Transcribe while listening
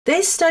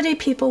They study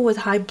people with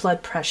high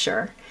blood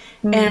pressure.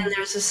 And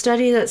there's a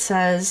study that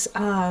says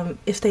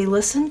if they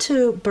listen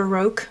to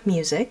Baroque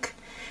music,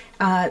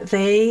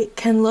 they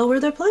can lower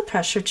their blood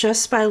pressure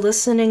just by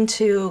listening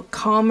to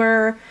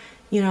calmer,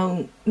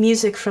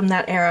 music from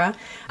that era.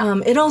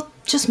 It'll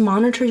just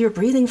monitor your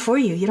breathing for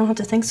you. You don't have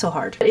to think so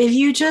hard. If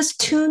you just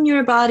tune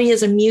your body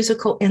as a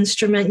musical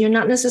instrument, you're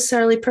not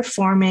necessarily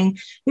performing,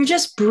 you're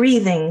just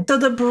breathing. So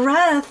the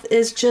breath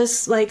is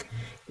just like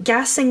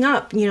gassing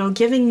up,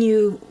 giving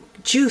you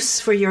juice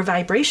for your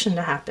vibration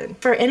to happen.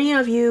 For any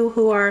of you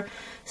who are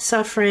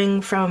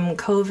suffering from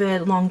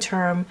COVID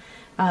long-term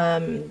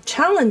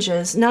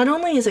challenges, not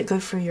only is it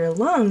good for your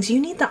lungs,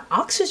 you need the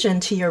oxygen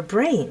to your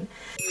brain.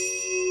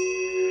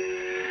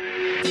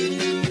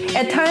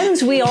 At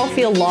times, we all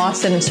feel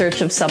lost and in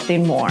search of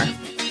something more.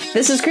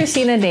 This is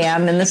Cristina,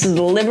 and this is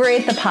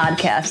Liberate the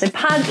podcast, a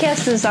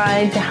podcast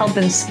designed to help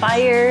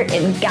inspire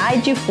and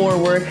guide you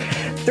forward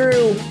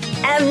through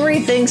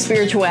everything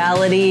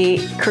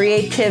spirituality,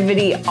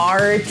 creativity,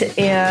 art,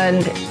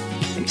 and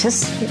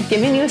just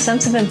giving you a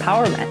sense of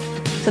empowerment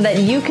so that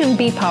you can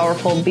be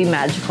powerful, be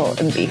magical,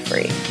 and be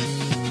free.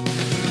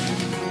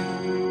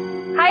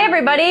 Hi,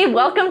 everybody.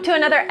 Welcome to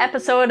another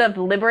episode of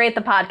Liberate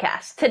the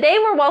podcast. Today,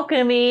 we're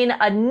welcoming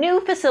a new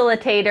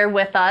facilitator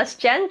with us,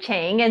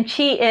 Cheng, and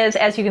she is,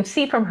 as you can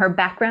see from her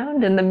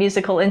background and the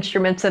musical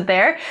instruments in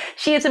there,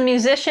 she is a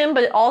musician,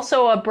 but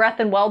also a breath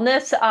and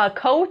wellness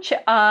coach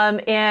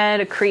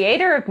and a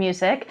creator of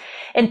music.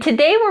 And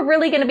today, we're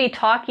really going to be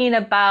talking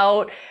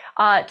about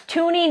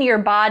tuning your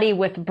body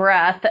with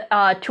breath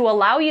to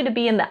allow you to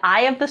be in the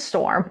eye of the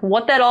storm,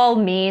 what that all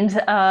means,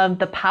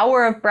 the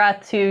power of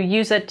breath to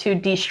use it to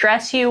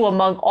de-stress you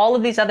among all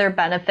of these other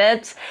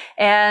benefits.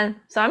 And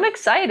so I'm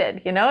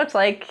excited, it's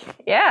like,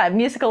 a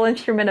musical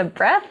instrument of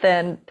breath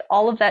and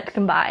all of that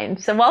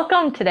combined. So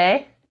welcome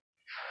today.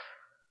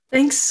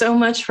 Thanks so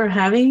much for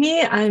having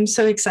me. I'm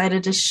so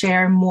excited to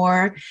share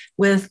more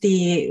with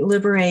the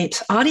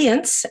Liberate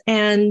audience.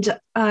 And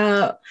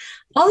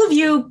all of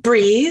you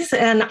breathe,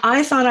 and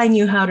I thought I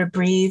knew how to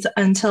breathe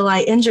until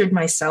I injured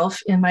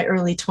myself in my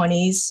early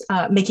 20s,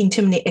 making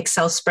too many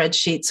Excel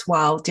spreadsheets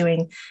while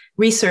doing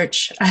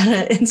research at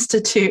an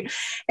institute.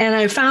 And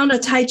I found a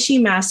Tai Chi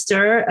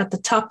master at the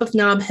top of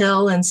Nob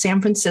Hill in San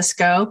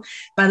Francisco.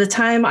 By the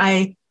time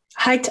I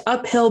hiked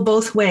uphill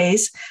both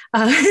ways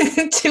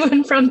to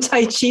and from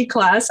Tai Chi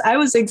class, I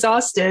was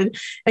exhausted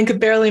and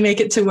could barely make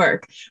it to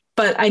work.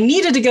 But I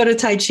needed to go to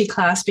Tai Chi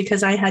class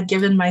because I had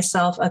given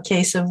myself a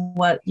case of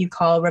what you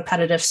call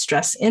repetitive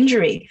stress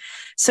injury.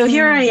 So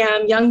here I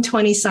am, young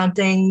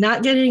 20-something,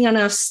 not getting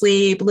enough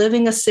sleep,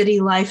 living a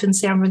city life in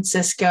San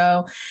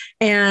Francisco.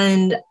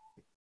 And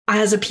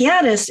as a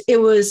pianist,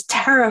 it was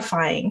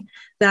terrifying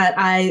that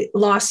I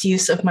lost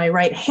use of my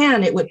right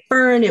hand. It would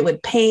burn, it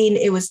would pain,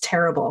 it was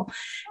terrible.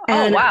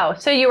 And, oh, wow.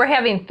 So you were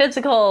having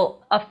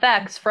physical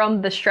effects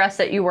from the stress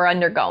that you were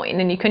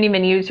undergoing, and you couldn't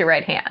even use your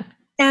right hand.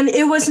 And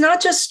it was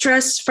not just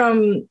stress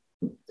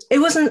it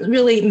wasn't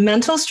really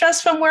mental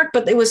stress from work,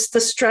 but it was the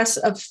stress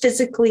of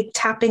physically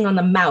tapping on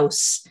the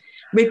mouse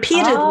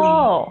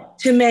repeatedly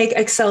to make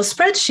Excel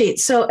spreadsheets.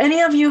 So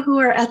any of you who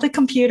are at the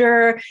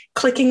computer,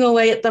 clicking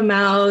away at the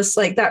mouse,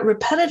 like that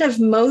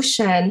repetitive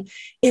motion,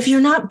 if you're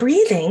not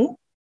breathing,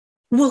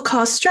 will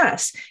cause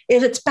stress.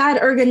 If it's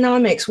bad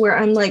ergonomics where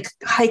I'm like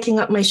hiking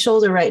up my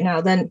shoulder right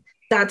now, then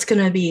that's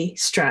going to be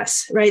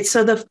stress, right?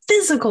 So the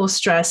physical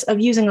stress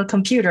of using a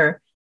computer,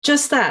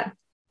 just that.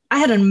 I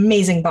had an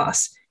amazing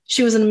boss.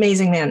 She was an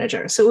amazing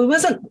manager. So it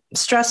wasn't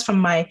stress from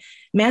my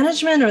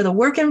management or the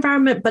work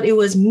environment, but it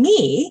was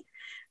me.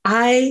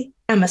 I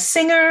am a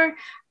singer.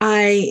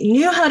 I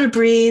knew how to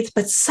breathe,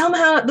 but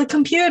somehow at the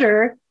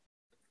computer,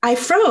 I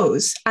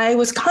froze. I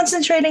was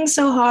concentrating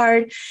so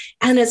hard,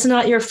 and it's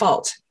not your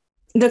fault.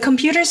 The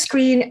computer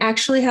screen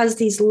actually has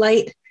these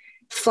light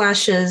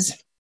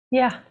flashes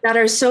that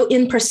are so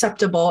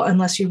imperceptible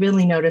unless you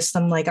really notice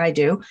them like I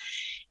do.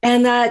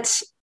 And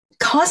that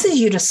causes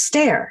you to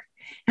stare.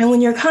 And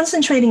when you're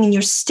concentrating and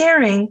you're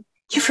staring,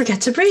 you forget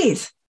to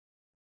breathe.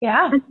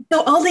 Yeah. And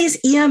so all these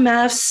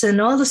EMFs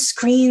and all the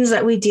screens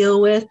that we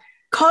deal with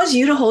cause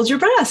you to hold your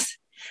breath.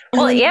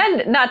 Well,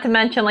 and not to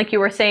mention, like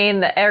you were saying,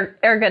 the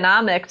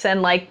ergonomics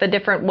and like the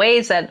different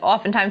ways that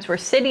oftentimes we're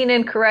sitting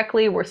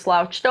incorrectly, we're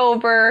slouched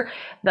over,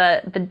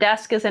 the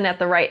desk isn't at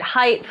the right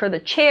height for the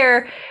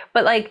chair.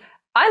 But like,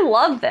 I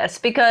love this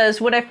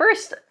because when I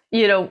first,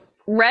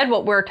 read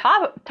what we're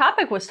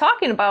topic was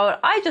talking about,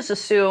 I just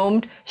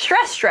assumed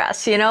stress,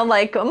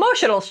 like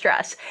emotional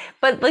stress.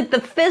 But like the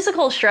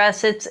physical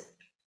stress,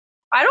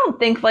 I don't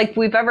think like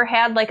we've ever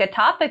had like a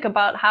topic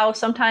about how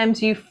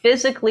sometimes you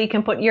physically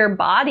can put your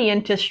body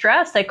into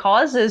stress that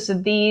causes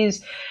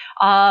these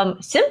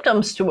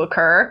symptoms to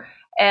occur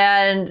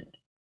and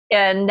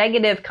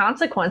negative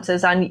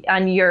consequences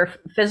on your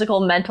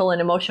physical, mental,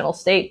 and emotional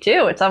state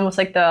too. It's almost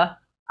like the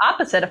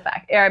opposite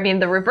effect.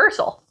 The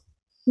reversal.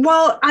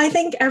 Well, I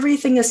think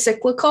everything is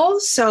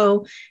cyclical.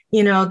 So,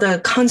 the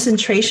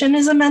concentration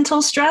is a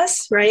mental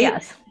stress, right?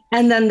 Yes.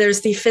 And then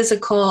there's the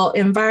physical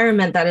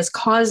environment that is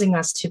causing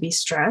us to be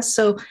stressed.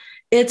 So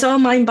it's all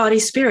mind, body,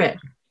 spirit,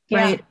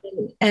 right?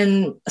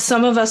 And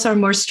some of us are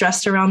more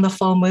stressed around the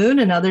full moon,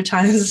 and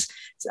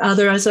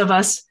others of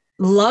us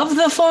love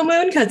the full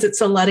moon because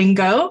it's a letting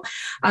go.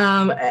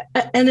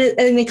 And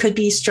it could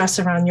be stress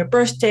around your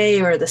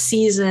birthday or the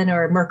season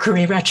or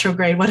Mercury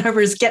retrograde, whatever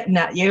is getting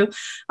at you.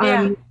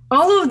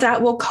 All of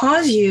that will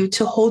cause you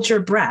to hold your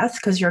breath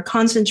because you're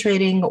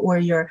concentrating, or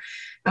you're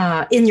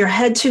in your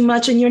head too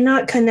much, and you're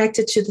not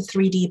connected to the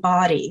 3D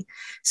body.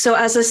 So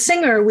as a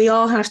singer, we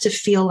all have to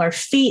feel our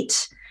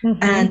feet.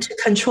 And to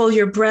control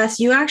your breath,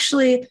 you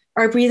actually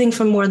are breathing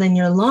from more than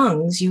your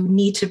lungs. You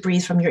need to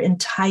breathe from your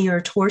entire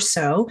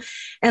torso.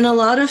 And a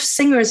lot of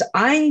singers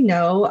I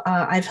know,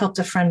 I've helped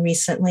a friend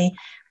recently,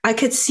 I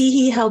could see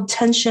he held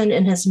tension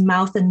in his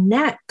mouth and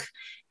neck.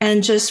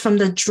 And just from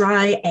the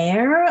dry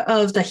air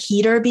of the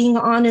heater being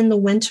on in the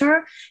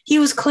winter, he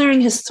was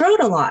clearing his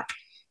throat a lot.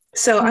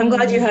 So I'm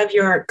glad you have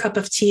your cup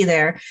of tea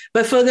there.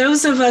 But for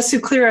those of us who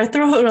clear our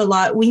throat a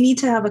lot, we need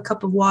to have a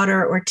cup of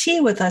water or tea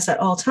with us at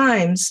all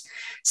times,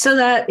 so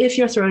that if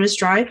your throat is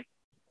dry,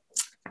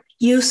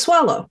 you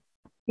swallow.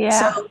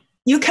 So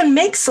you can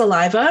make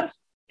saliva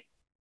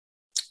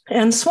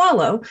and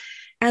swallow.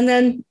 And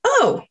then,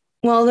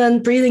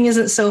 then breathing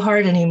isn't so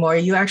hard anymore.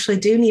 You actually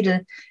do need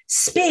to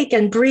speak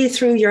and breathe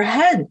through your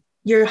head.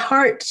 Your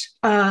heart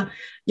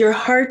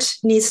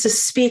needs to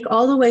speak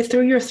all the way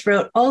through your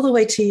throat, all the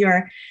way to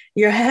your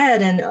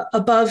head and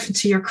above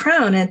to your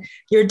crown. And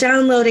you're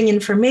downloading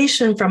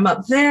information from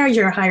up there,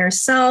 your higher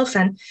self.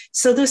 And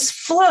so this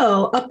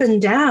flow up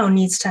and down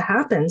needs to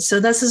happen.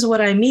 So this is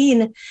what I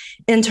mean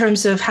in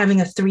terms of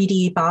having a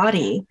 3D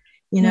body.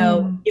 You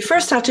know, you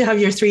first have to have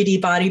your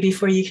 3D body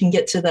before you can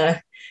get to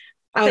the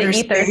outer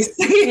space.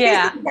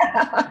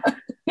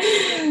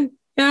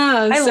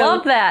 I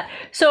love that.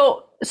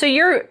 So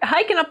you're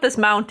hiking up this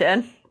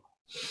mountain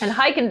and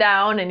hiking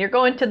down, and you're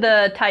going to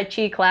the Tai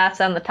Chi class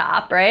on the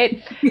top,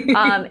 right?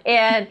 And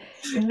then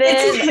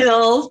it's a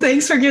hill.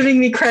 Thanks for giving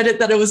me credit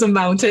that it was a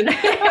mountain.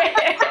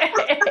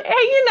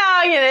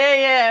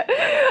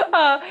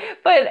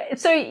 But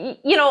so,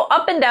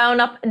 up and down,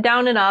 up,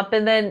 down and up.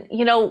 And then,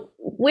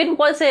 when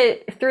was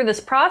it through this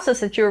process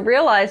that you were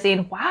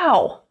realizing,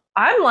 wow,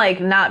 I'm like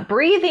not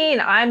breathing.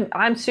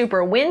 I'm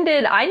super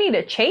winded. I need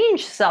to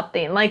change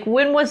something. Like,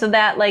 when was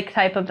that like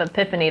type of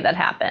epiphany that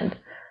happened?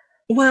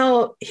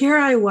 Well, here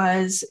I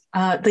was,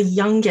 the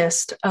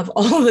youngest of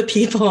all the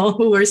people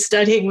who were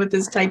studying with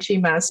this Tai Chi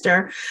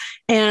master.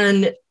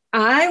 And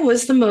I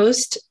was the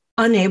most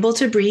unable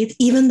to breathe,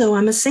 even though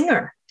I'm a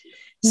singer.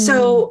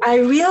 So I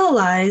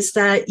realized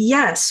that,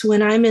 yes,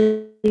 when I'm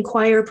in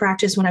choir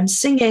practice, when I'm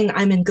singing,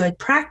 I'm in good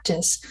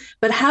practice.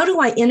 But how do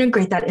I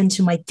integrate that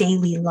into my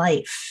daily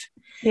life?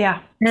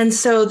 And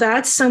so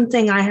that's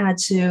something I had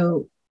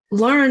to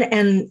learn.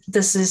 And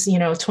this is,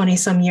 20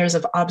 some years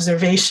of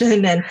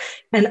observation and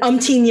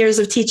umpteen years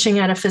of teaching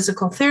at a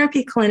physical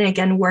therapy clinic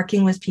and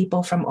working with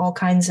people from all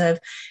kinds of,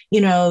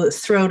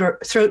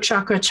 throat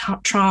chakra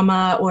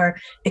trauma or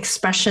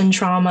expression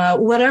trauma,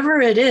 whatever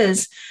it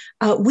is.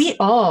 We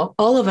all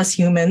of us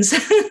humans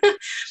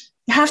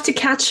have to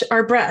catch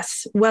our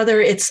breath, whether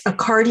it's a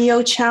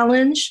cardio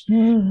challenge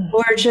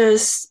or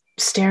just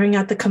staring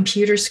at the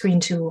computer screen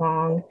too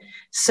long.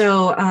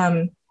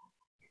 So,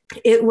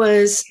 it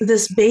was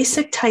this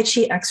basic Tai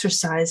Chi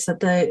exercise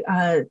that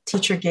the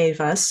teacher gave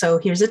us. So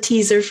here's a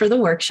teaser for the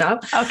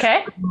workshop.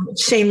 Okay.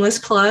 Shameless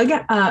plug.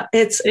 Hey.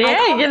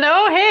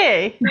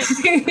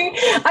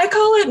 I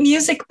call it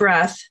music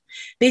breath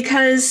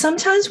because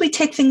sometimes we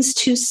take things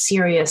too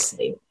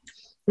seriously,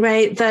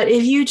 right? That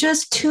if you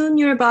just tune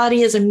your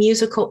body as a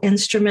musical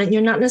instrument,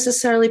 you're not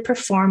necessarily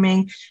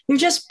performing, you're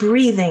just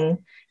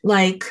breathing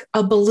like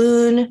a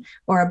balloon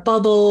or a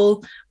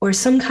bubble or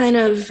some kind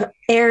of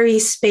airy,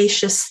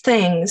 spacious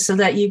thing so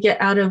that you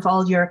get out of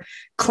all your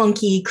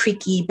clunky,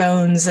 creaky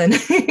bones and,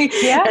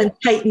 and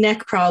tight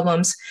neck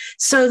problems.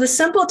 So the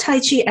simple Tai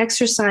Chi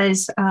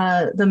exercise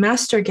the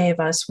master gave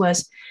us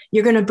was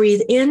you're going to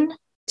breathe in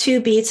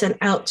 2 beats and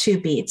out 2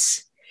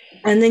 beats.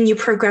 And then you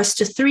progress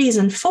to 3s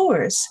and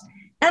 4s.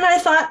 And I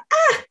thought,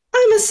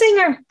 I'm a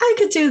singer. I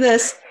could do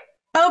this.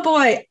 Oh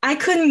boy, I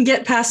couldn't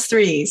get past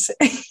 3s.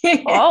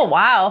 Oh,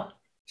 wow.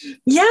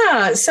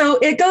 Yeah. So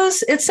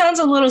it sounds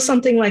a little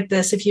something like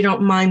this, if you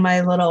don't mind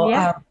my little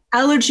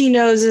allergy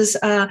noses.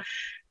 I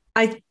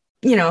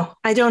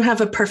don't have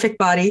a perfect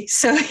body.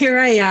 So here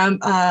I am,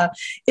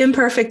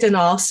 imperfect and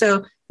all.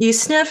 So you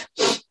sniff.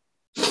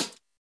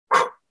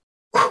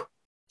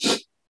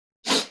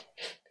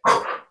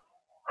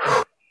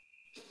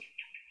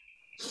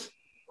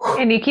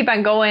 And you keep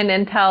on going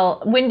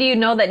until, when do you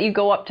know that you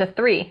go up to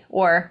 3?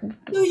 Or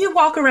you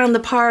walk around the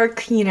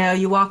park,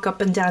 you walk up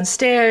and down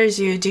stairs,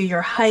 you do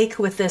your hike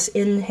with this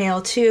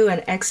inhale 2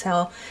 and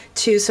exhale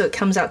 2. So it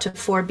comes out to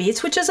 4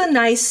 beats, which is a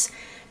nice,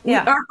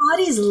 our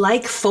bodies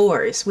like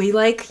 4s. We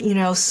like,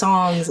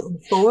 songs in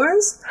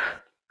 4s.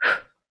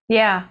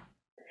 Yeah.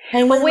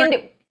 And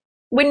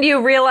when do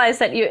you realize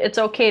that it's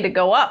okay to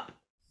go up?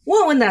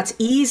 Well, when that's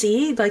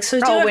easy,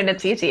 when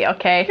it's easy,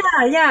 okay.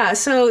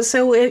 So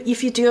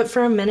if you do it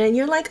for a minute,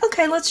 you're like,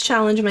 okay, let's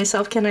challenge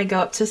myself. Can I go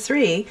up to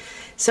 3?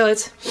 So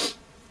it's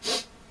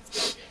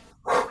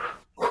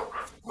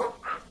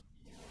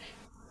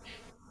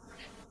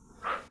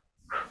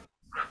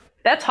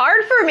That's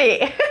hard for me.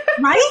 right.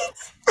 I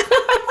was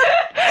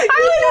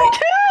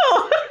too.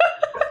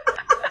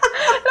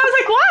 And I was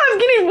like, wow, I'm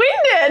getting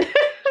winded.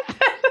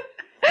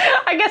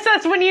 I guess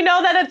that's when you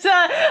know that it's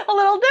a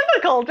little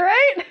difficult,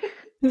 right?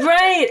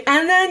 Right.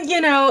 And then,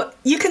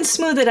 you can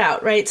smooth it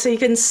out, right? So you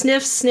can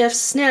sniff, sniff,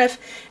 sniff,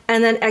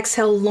 and then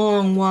exhale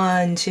long.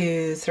 1,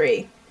 2,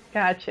 3.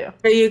 Got you.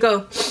 There you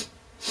go.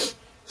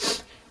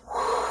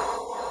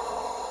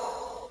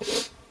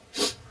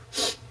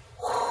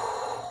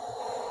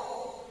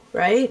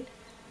 Right?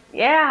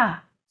 Yeah.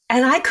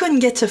 And I couldn't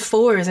get to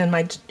 4s in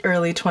my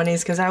early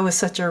 20s because I was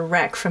such a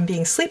wreck from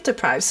being sleep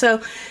deprived.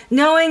 So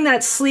knowing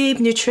that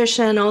sleep,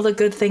 nutrition, all the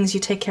good things you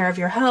take care of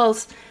your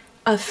health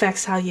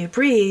affects how you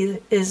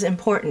breathe is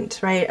important,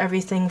 right?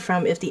 Everything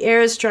from if the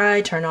air is dry,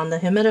 turn on the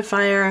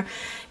humidifier.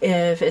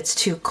 If it's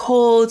too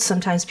cold,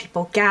 sometimes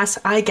people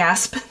I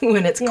gasp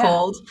when it's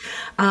cold.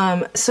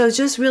 So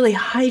just really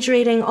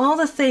hydrating, all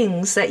the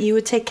things that you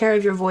would take care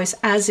of your voice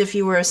as if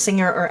you were a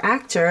singer or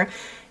actor.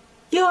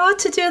 You ought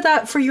to do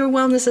that for your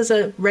wellness as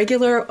a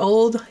regular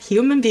old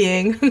human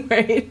being,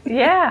 right?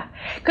 Yeah.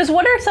 Because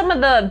what are some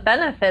of the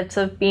benefits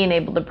of being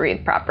able to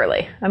breathe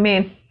properly? I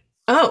mean...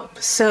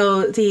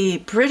 So the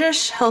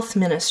British Health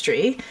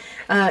Ministry,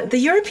 the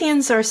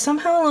Europeans are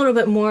somehow a little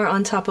bit more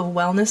on top of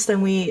wellness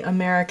than we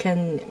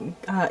American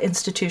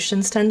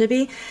institutions tend to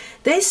be.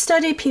 They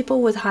study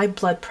people with high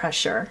blood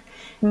pressure.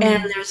 Mm.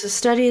 And there's a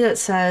study that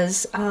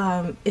says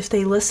if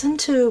they listen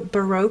to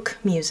Baroque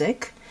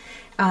music,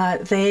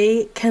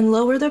 they can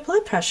lower their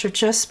blood pressure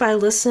just by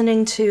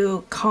listening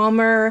to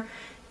calmer,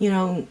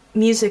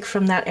 music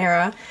from that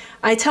era.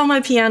 I tell my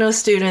piano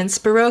students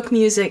Baroque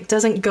music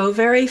doesn't go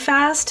very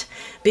fast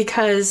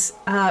because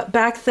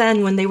back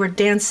then when they were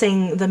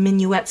dancing the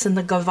minuets and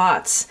the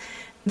gavottes,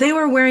 they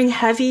were wearing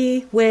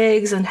heavy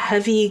wigs and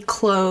heavy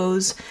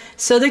clothes.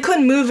 So they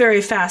couldn't move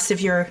very fast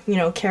if you're,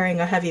 carrying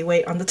a heavy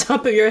weight on the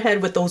top of your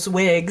head with those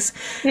wigs.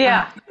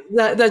 Yeah.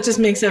 That just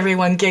makes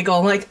everyone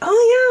giggle like,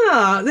 oh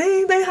yeah,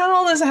 they had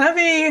all this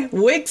heavy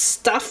wig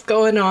stuff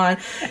going on.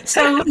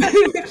 So,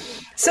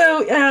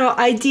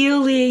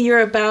 ideally you're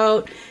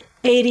about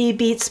 80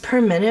 beats per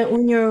minute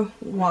when you're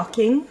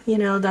walking.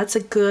 That's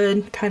a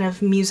good kind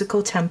of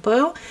musical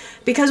tempo,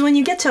 because when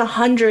you get to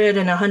 100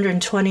 and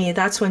 120,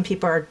 that's when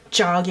people are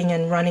jogging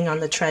and running on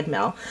the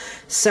treadmill.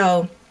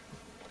 So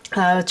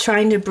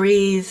trying to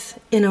breathe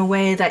in a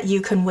way that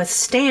you can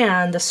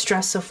withstand the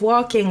stress of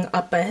walking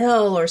up a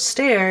hill or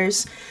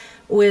stairs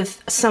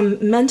with some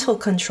mental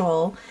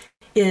control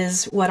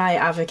is what I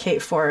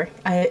advocate for.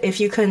 If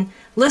you can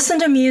listen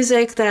to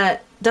music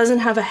that doesn't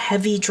have a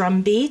heavy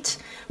drum beat,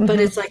 but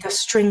it's like a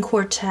string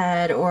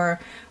quartet or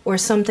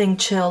something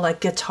chill like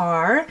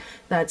guitar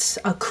that's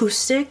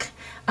acoustic,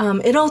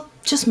 it'll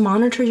just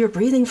monitor your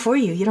breathing for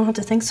you. You don't have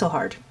to think so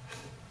hard.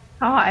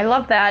 Oh, I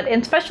love that. And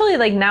especially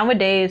like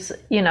nowadays,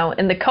 in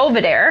the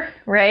COVID era,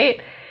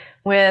 right?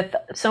 With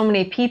so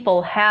many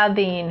people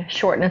having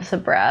shortness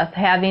of breath,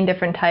 having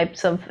different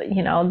types of,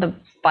 the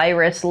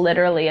virus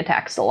literally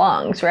attacks the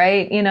lungs,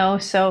 right?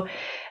 So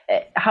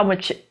how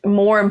much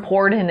more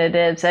important it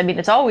is. I mean,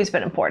 it's always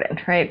been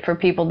important, right? For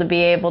people to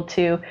be able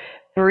to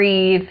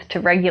breathe, to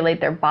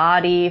regulate their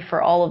body,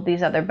 for all of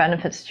these other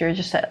benefits that you're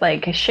just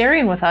like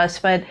sharing with us.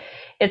 But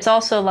it's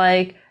also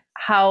like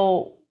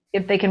how,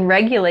 if they can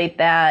regulate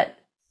that,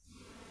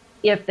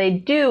 if they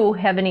do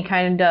have any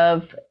kind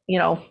of,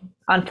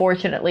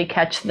 unfortunately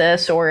catch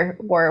this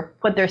or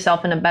put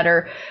themselves in a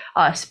better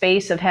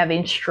space of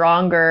having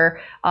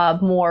stronger,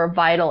 more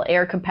vital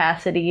air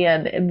capacity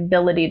and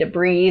ability to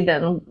breathe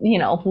and,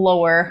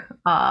 lower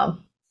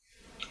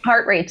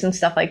heart rates and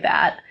stuff like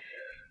that,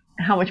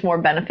 how much more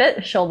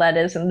beneficial that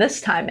is in this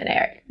time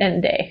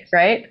and day,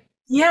 right?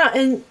 Yeah,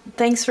 and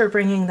thanks for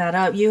bringing that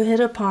up. You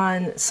hit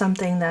upon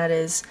something that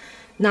is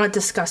not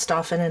discussed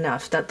often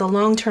enough, that the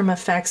long-term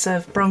effects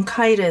of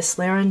bronchitis,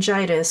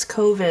 laryngitis,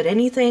 COVID,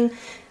 anything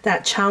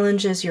that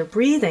challenges your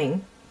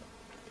breathing,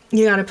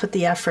 you got to put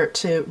the effort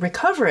to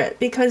recover it,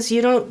 because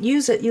you don't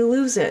use it, you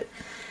lose it.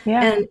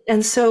 Yeah.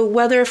 And so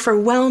whether for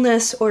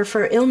wellness or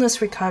for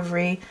illness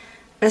recovery,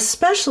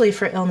 especially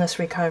for illness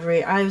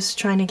recovery, I was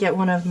trying to get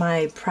one of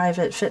my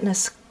private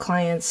fitness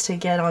clients to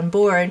get on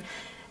board.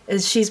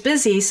 She's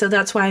busy, so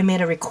that's why I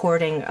made a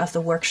recording of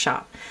the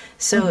workshop.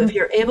 So if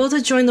you're able to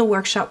join the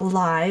workshop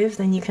live,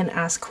 then you can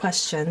ask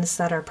questions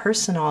that are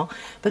personal.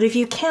 But if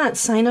you can't,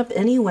 sign up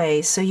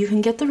anyway so you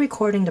can get the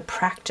recording to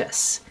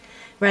practice,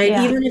 right?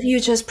 Yeah. Even if you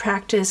just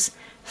practice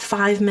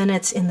 5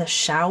 minutes in the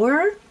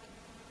shower,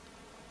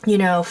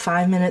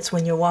 5 minutes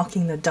when you're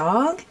walking the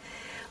dog,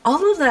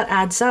 all of that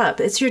adds up.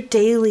 It's your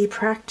daily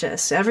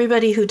practice.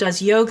 Everybody who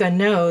does yoga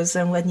knows,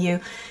 and when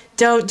you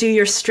don't do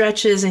your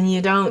stretches and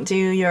you don't do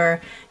your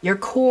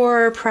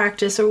core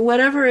practice or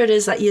whatever it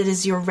is that it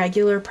is your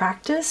regular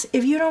practice,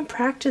 if you don't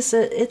practice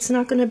it, it's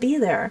not going to be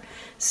there.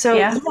 So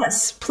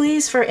yes,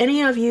 please, for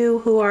any of you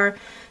who are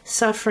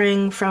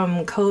suffering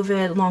from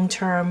COVID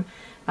long-term,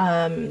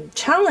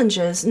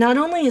 challenges, not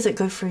only is it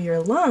good for your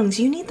lungs,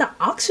 you need the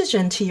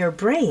oxygen to your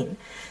brain.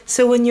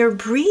 So when you're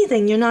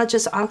breathing, you're not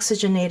just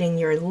oxygenating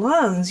your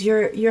lungs,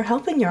 you're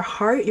helping your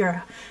heart,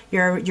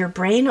 your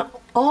brain,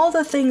 all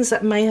the things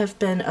that might have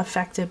been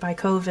affected by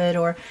COVID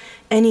or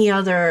any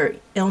other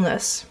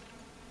illness.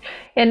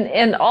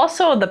 And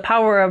also the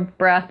power of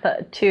breath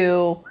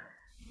to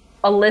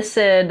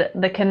elicit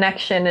the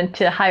connection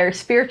into higher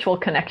spiritual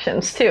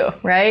connections too,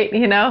 right?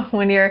 You know,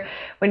 when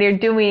you're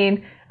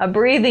doing a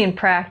breathing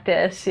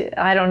practice,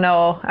 I don't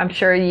know, I'm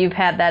sure you've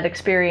had that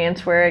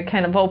experience where it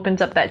kind of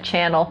opens up that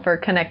channel for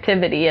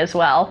connectivity as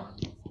well.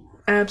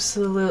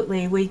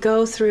 Absolutely. We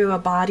go through a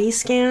body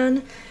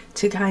scan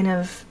to kind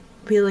of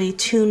really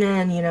tune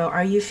in, you know,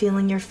 are you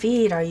feeling your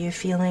feet? Are you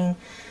feeling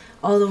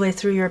all the way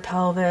through your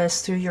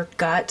pelvis, through your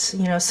gut?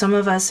 You know, some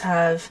of us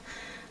have,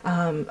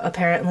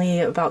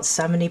 apparently about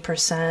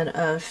 70%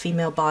 of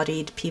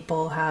female-bodied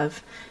people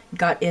have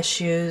gut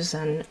issues,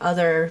 and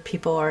other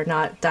people are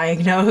not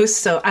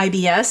diagnosed. So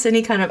IBS,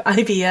 any kind of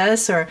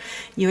IBS, or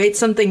you ate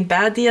something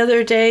bad the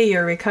other day,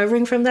 you're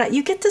recovering from that,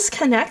 you get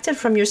disconnected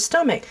from your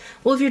stomach.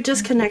 Well, if you're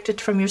disconnected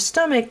from your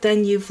stomach,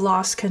 then you've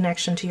lost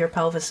connection to your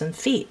pelvis and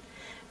feet,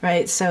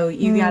 right? So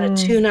you got to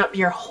tune up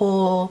your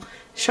whole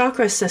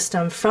chakra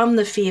system from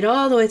the feet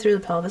all the way through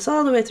the pelvis,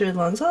 all the way through the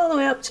lungs, all the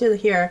way up to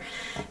here.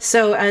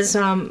 So as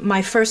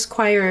my first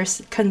choir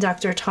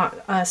conductor taught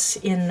us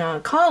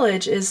in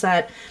college, is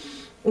that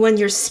when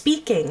you're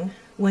speaking,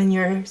 when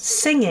you're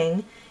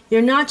singing,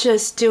 you're not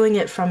just doing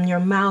it from your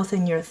mouth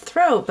and your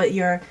throat, but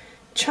you're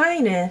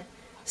trying to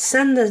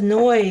send the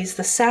noise,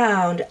 the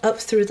sound up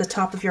through the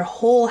top of your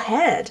whole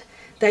head.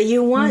 That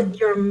you want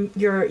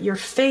your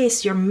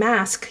face, your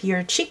mask,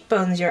 your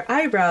cheekbones, your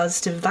eyebrows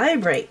to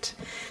vibrate.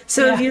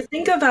 So if you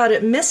think about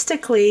it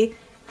mystically,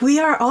 we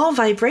are all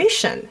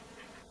vibration.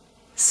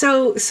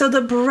 So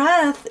the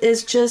breath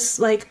is just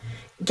like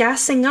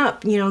gassing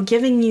up, you know,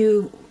 giving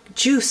you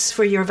juice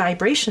for your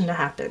vibration to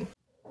happen.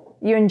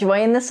 You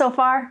enjoying this so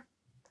far?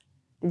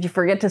 Did you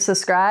forget to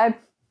subscribe?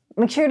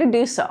 Make sure to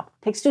do so.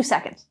 It takes 2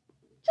 seconds.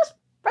 Just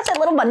press that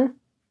little button,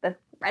 the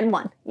red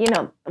one. You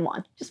know the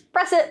one. Just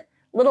press it,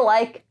 little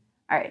like.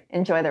 All right,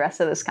 enjoy the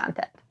rest of this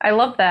content. I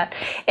love that.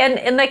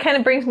 And that kind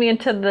of brings me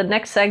into the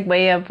next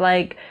segue of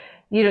like,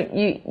 you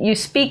know, you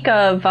speak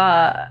of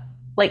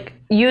like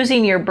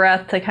using your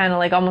breath to kind of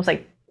like almost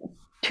like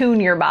tune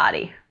your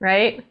body,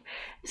 right?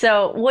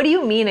 So what do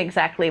you mean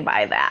exactly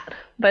by that?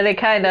 But it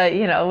kind of,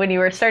 you know, when you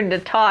were starting to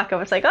talk, I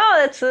was like,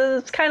 oh,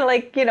 it's kind of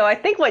like, you know, I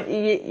think what,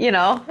 you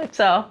know,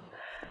 so.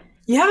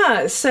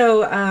 Yeah,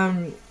 so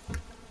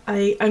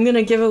I'm going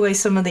to give away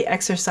some of the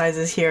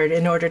exercises here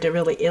in order to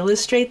really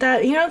illustrate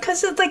that, you know,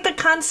 because it's like the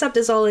concept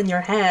is all in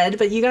your head,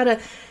 but you got to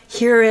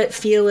hear it,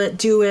 feel it,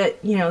 do it,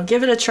 you know,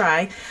 give it a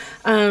try.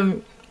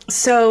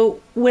 So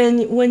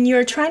when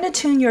you're trying to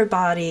tune your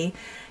body,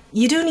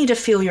 you do need to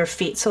feel your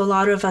feet. So a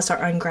lot of us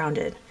are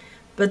ungrounded.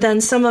 But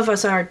then some of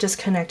us are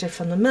disconnected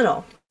from the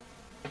middle.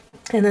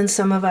 And then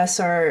some of us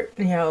are,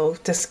 you know,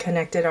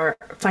 disconnected or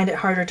find it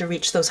harder to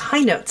reach those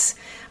high notes.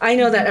 I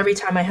know that every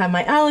time I have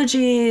my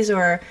allergies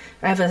or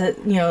I have a,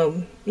 you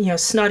know,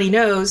 snotty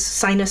nose,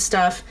 sinus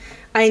stuff,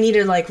 I need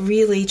to like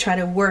really try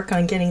to work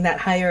on getting that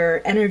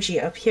higher energy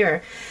up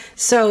here.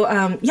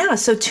 So,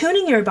 so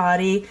tuning your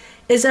body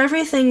is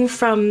everything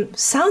from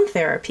sound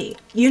therapy.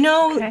 You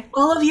know,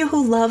 all of you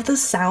who love the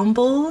sound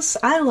bowls,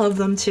 I love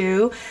them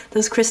too,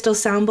 those crystal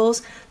sound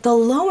bowls. The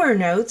lower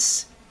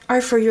notes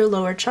are for your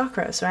lower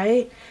chakras,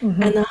 right?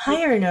 Mm-hmm. And the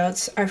higher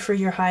notes are for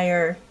your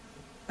higher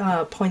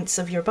points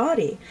of your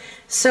body.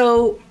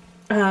 So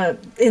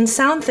in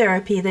sound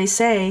therapy, they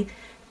say,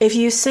 if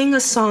you sing a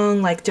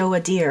song like Do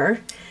a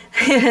Deer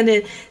and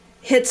it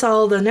hits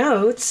all the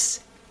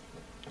notes,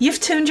 you've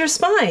tuned your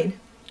spine.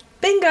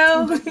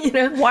 Bingo, you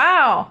know.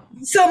 Wow.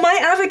 So my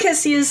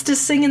advocacy is to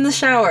sing in the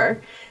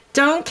shower.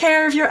 Don't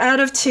care if you're out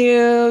of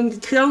tune.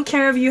 Don't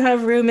care if you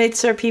have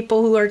roommates or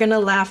people who are going to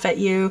laugh at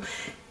you.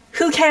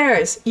 Who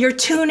cares? You're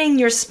tuning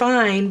your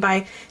spine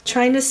by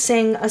trying to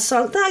sing a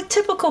song. The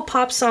typical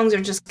pop songs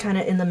are just kind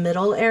of in the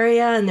middle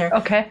area, and they're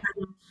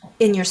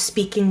in your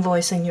speaking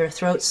voice and your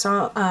throat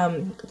song,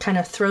 kind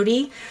of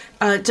throaty.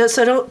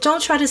 So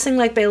don't try to sing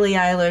like Billie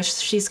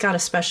Eilish. She's got a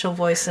special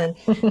voice, and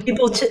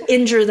people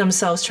injure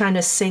themselves trying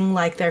to sing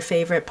like their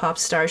favorite pop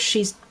star.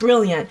 She's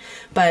brilliant,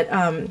 but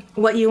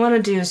what you want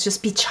to do is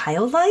just be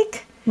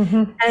childlike.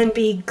 Mm-hmm. And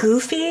be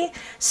goofy.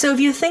 So if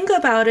you think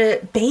about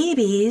it,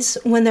 babies,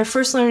 when they're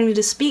first learning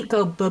to speak,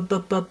 go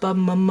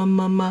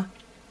ma,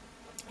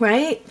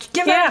 right?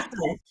 Give it a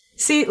try.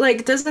 See,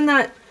 like, doesn't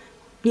that,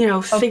 you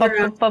know, figure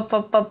out?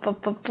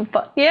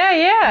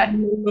 Yeah.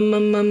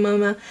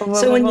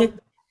 So when you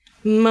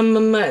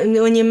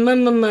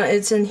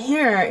it's in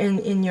here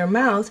in your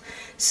mouth.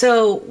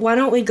 So why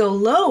don't we go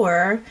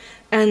lower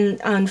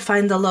and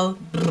find the low?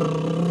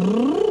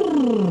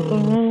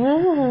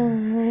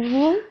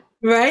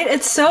 Right?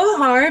 It's so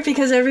hard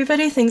because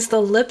everybody thinks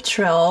the lip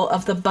trill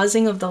of the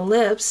buzzing of the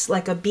lips,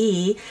 like a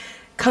bee,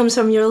 comes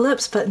from your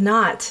lips, but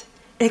not.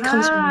 It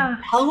comes from your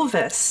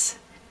pelvis.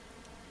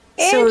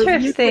 So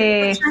Interesting. you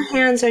can put your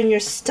hands on your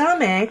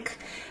stomach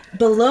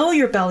below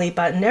your belly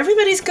button.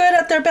 Everybody's good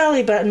at their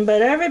belly button,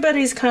 but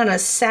everybody's kind of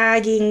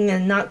sagging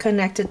and not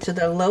connected to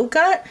the low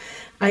gut.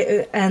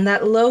 And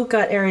that low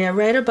gut area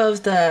right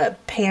above the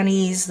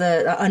panties,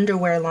 the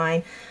underwear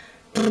line.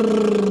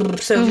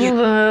 So if you,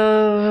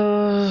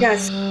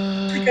 yes,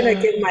 I'm going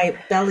to give my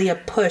belly a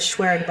push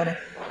where I'm going to.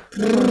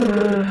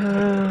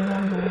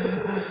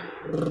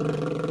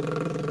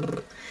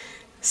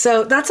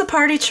 So that's a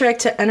party trick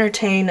to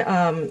entertain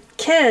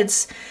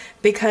kids,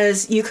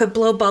 because you could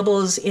blow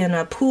bubbles in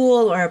a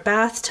pool or a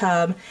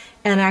bathtub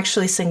and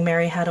actually sing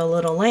Mary Had a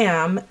Little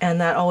Lamb,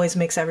 and that always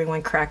makes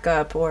everyone crack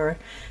up, or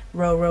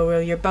row, row, row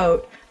your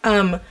boat.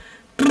 I'm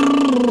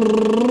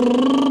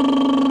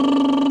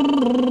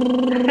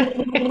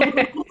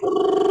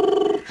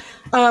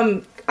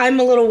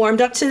a little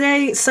warmed up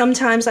today.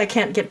 Sometimes I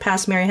can't get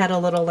past Mary Had a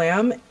Little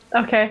Lamb.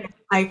 Okay.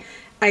 I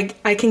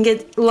can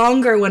get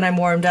longer when I'm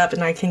warmed up,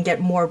 and I can get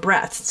more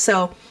breath.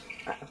 So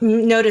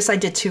notice I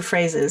did 2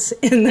 phrases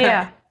in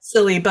that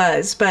silly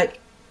buzz. But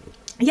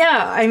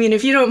yeah, I mean,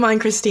 if you don't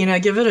mind, Cristina,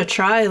 give it a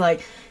try.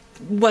 Like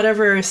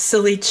whatever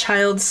silly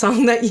child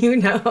song that you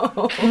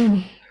know.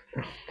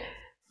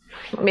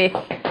 Me.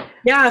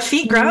 Yeah,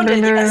 feet grounded.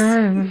 Yes.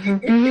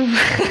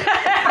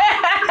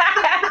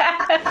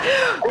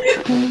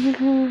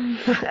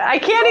 I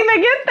can't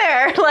even get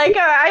there. Like,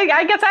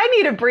 I guess I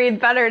need to breathe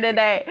better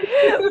today.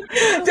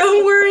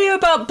 Don't worry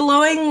about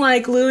blowing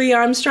like Louis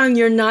Armstrong.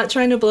 You're not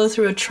trying to blow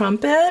through a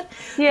trumpet.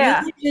 Yeah.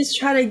 Really just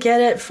try to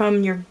get it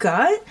from your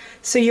gut.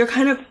 So you're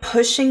kind of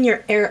pushing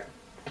your air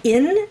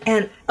in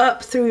and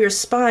up through your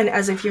spine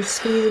as if you're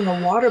squeezing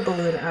a water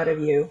balloon out of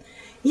you.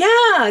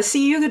 Yeah,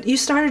 see, you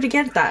started to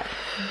get that.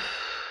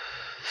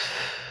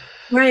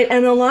 Right,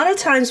 and a lot of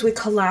times we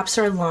collapse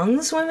our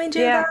lungs when we do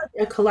that,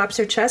 or collapse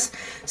our chest.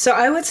 So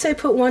I would say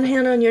put one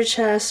hand on your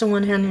chest and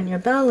one hand on your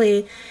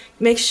belly.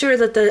 Make sure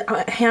that the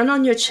hand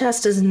on your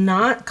chest is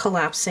not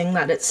collapsing,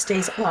 that it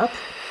stays up,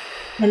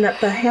 and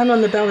that the hand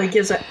on the belly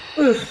gives a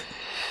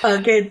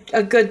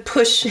good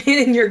push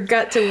in your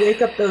gut to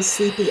wake up those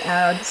sleepy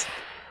abs.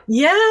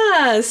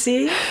 Yeah,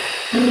 see?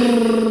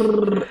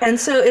 And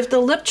so if the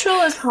lip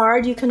trill is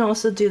hard, you can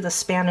also do the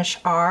Spanish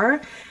R,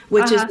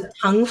 which is the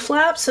tongue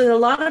flap. So a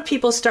lot of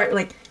people start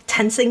like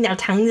tensing their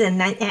tongues and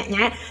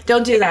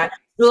don't do that.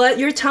 Let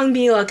your tongue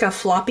be like a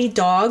floppy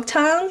dog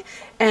tongue,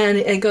 and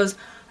it goes.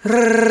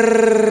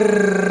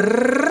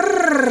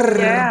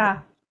 Yeah.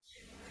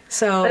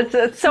 So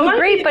it's so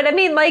great, but I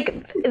mean, like,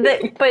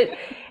 but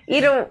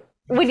you know,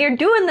 when you're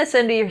doing this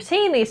and you're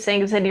saying these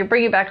things and you're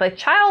bringing back like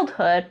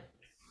childhood.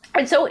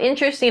 It's so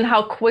interesting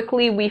how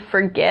quickly we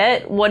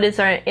forget what is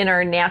in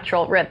our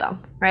natural rhythm,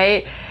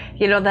 right?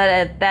 You know,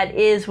 that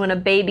is when a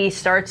baby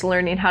starts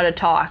learning how to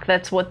talk.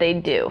 That's what they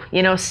do.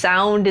 You know,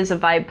 sound is a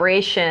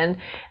vibration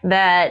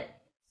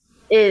that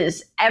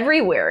is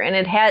everywhere, and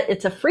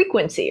it's a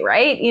frequency,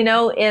 right? You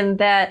know, and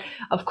that,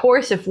 of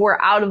course, if we're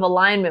out of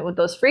alignment with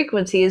those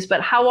frequencies,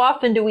 but how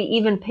often do we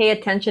even pay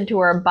attention to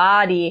our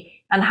body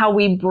and how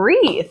we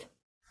breathe?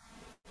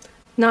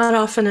 Not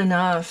often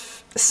enough.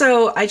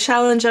 So I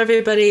challenge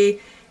everybody,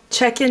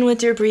 check in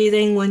with your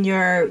breathing when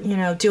you're,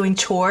 doing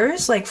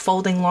chores like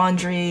folding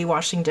laundry,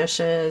 washing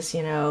dishes,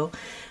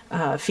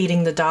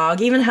 feeding the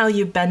dog, even how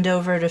you bend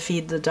over to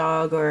feed the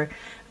dog, or,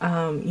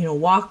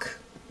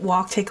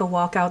 take a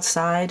walk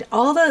outside.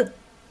 All the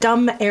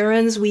dumb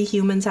errands we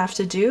humans have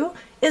to do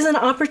is an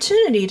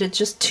opportunity to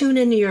just tune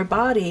into your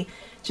body,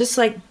 just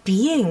like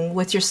being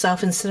with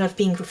yourself instead of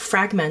being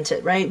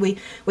fragmented, right?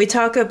 We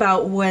talk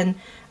about when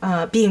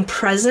being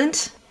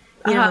present,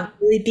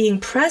 really being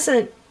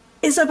present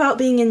is about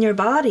being in your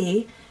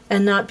body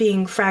and not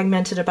being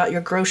fragmented about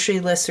your grocery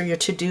list or your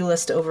to-do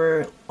list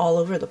all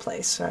over the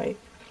place, right?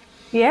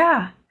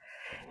 Yeah.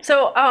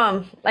 So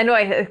I know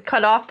I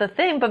cut off the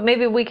thing, but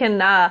maybe we can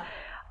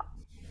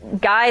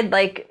guide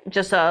like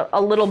just a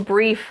little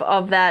brief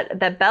of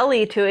that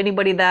belly to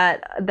anybody,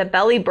 the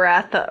belly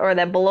breath or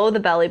that below the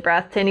belly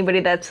breath to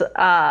anybody that's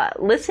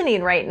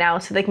listening right now,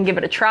 so they can give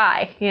it a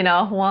try,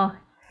 Well,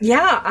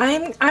 yeah,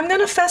 I'm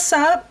gonna fess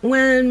up.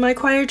 When my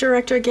choir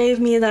director gave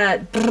me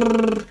that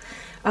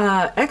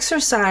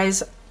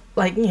exercise,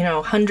 like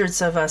hundreds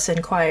of us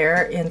in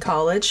choir in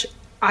college,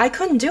 I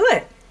couldn't do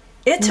it.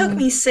 It took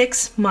me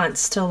 6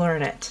 months to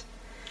learn it.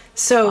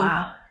 So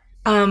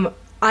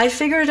I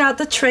figured out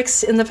the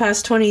tricks in the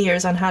past 20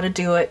 years on how to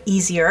do it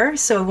easier.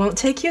 So it won't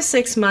take you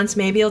 6 months.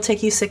 Maybe it'll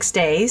take you 6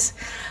 days.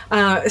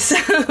 So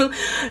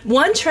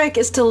one trick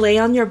is to lay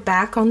on your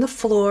back on the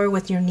floor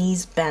with your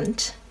knees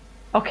bent.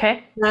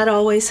 Okay. That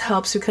always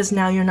helps because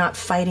now you're not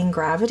fighting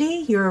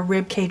gravity. Your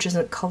rib cage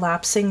isn't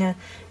collapsing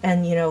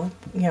and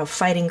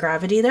fighting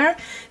gravity there.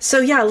 So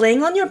yeah,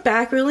 laying on your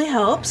back really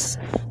helps.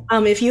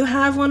 If you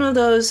have one of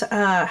those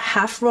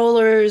half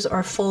rollers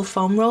or full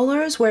foam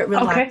rollers where it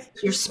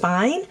relaxes your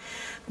spine,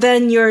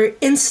 then you're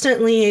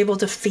instantly able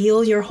to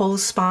feel your whole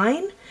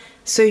spine.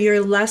 So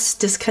you're less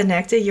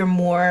disconnected. You're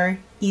more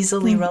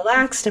easily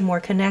relaxed and more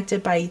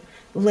connected by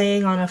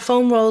laying on a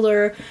foam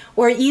roller,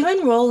 or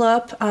even roll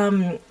up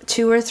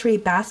 2 or 3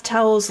 bath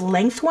towels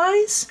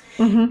lengthwise.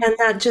 And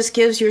that just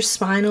gives your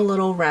spine a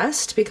little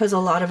rest, because a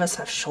lot of us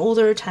have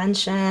shoulder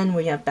tension,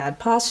 we have bad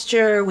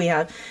posture, we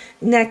have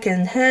neck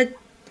and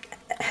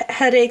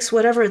headaches,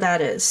 whatever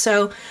that is.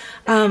 So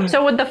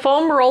would the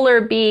foam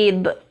roller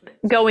be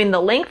going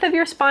the length of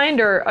your spine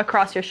or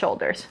across your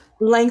shoulders?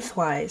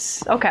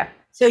 Lengthwise. Okay.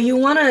 So you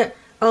want to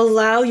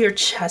allow your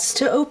chest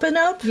to open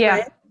up. Yeah.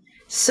 Right?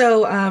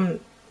 So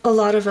a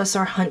lot of us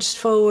are hunched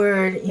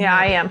forward. Yeah,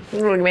 I am.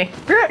 Look at me.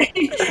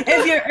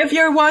 If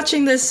you're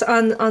watching this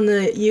on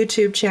the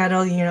YouTube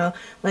channel,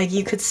 like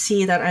you could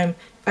see that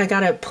I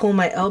gotta pull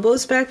my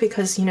elbows back,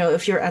 because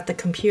if you're at the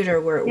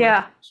computer, we're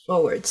hunched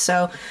forward.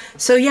 So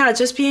yeah,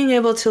 just being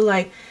able to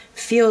like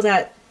feel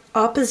that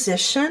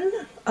opposition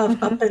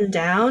of up and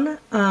down.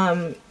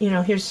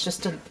 Here's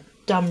just a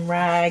dumb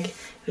rag.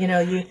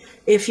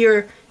 If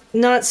you're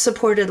not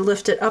supported,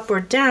 lifted up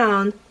or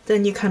down,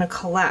 then you kind of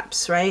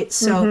collapse, right?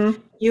 So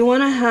you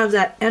want to have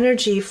that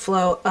energy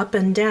flow up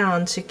and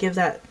down to give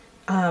that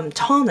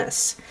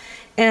tallness.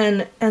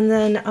 And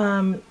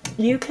then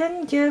you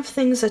can give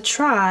things a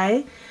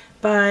try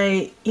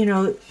by,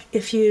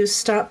 if you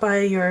stop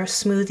by your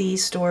smoothie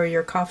store,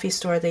 your coffee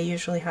store, they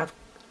usually have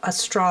a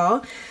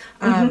straw.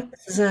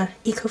 This is an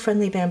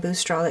eco-friendly bamboo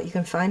straw that you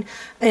can find.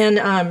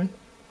 And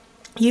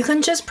you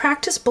can just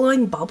practice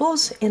blowing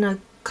bubbles in a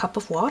cup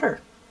of water.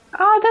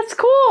 Oh, that's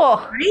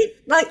cool. Right?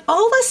 Like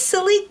all the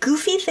silly,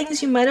 goofy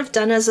things you might have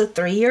done as a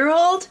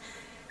 3-year-old,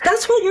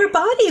 that's what your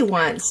body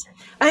wants.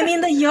 I mean,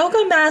 the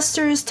yoga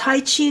masters,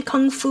 Tai Chi,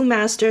 Kung Fu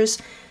masters,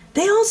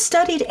 they all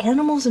studied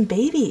animals and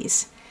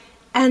babies.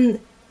 And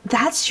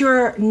that's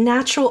your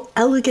natural,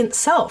 elegant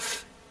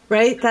self,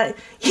 right? That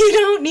you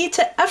don't need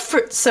to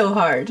effort so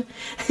hard.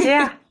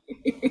 Yeah.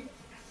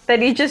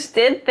 That you just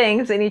did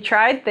things and you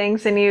tried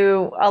things and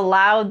you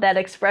allowed that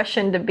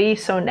expression to be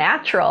so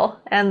natural.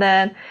 And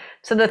then,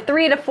 so the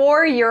 3 to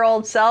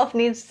 4-year-old self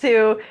needs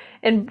to,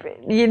 and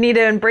you need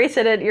to embrace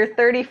it at your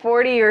 30,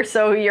 40 or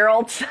so year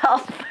old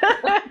self.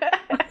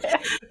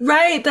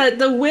 Right. That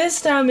the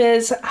wisdom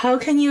is, how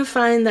can you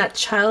find that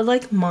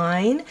childlike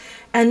mind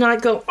and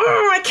not go,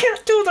 oh, I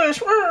can't do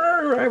this,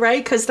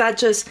 right? Because that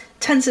just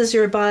tenses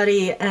your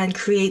body and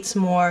creates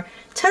more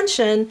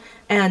tension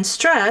and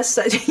stress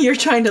that you're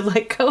trying to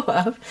let go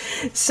of.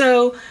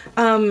 So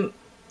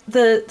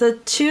the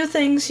 2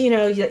 things,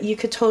 that you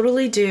could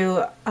totally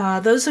do,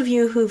 those of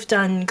you who've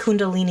done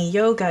Kundalini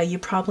yoga, you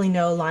probably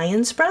know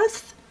lion's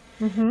breath.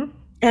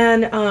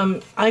 And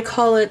I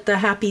call it the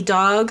happy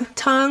dog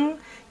tongue,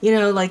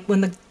 like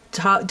when the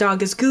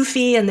dog is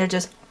goofy and they're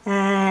just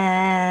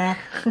the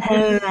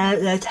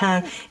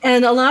tongue.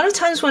 And a lot of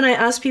times when I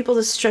ask people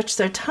to stretch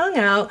their tongue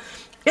out,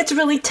 it's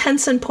really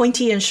tense and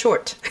pointy and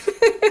short.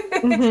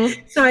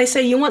 So I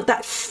say, you want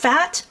that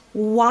fat,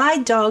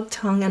 wide dog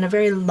tongue and a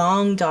very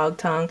long dog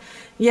tongue.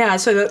 Yeah,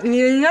 so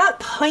you're not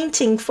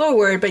pointing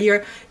forward, but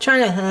you're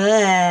trying to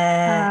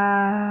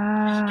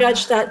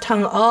stretch that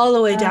tongue all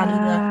the way down to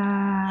the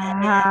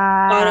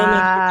bottom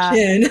of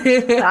your chin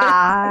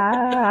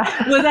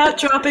without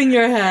dropping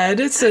your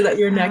head so that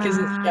your neck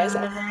isn't stressed.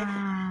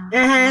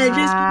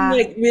 Just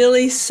like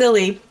really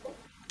silly.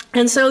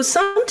 And so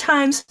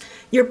sometimes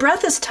your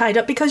breath is tied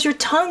up because your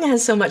tongue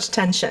has so much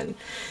tension.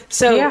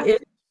 So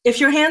if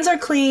your hands are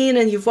clean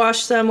and you've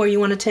washed them, or you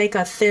want to take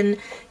a thin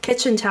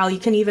kitchen towel, you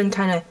can even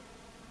kind of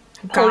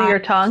pull your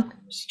tongue,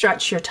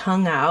 stretch your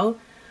tongue out.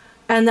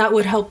 And that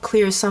would help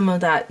clear some of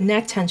that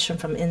neck tension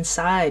from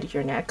inside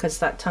your neck, because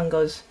that tongue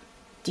goes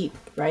deep,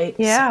 right?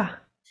 Yeah.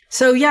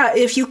 So yeah,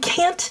 if you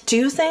can't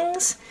do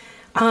things,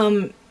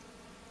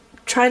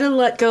 try to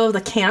let go of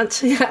the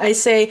can't. I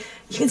say,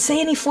 you can say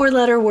any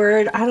 4-letter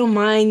word. I don't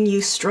mind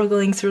you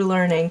struggling through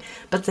learning,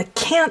 but the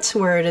can't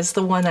word is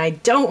the one I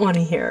don't want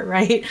to hear,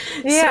 right?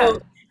 Yeah.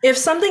 So if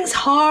something's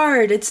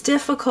hard, it's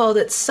difficult,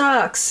 it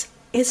sucks,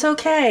 it's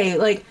okay.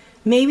 Like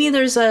maybe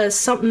there's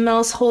something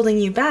else holding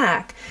you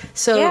back.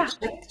 So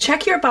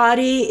check your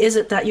body. Is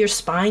it that your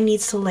spine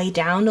needs to lay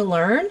down to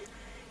learn?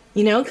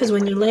 Because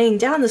when you're laying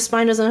down, the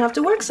spine doesn't have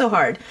to work so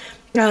hard.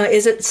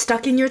 Is it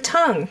stuck in your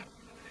tongue?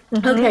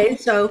 Okay,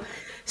 so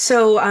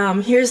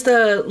here's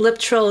the lip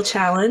trill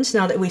challenge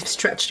now that we've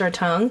stretched our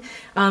tongue.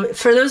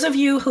 For those of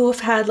you who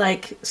have had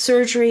like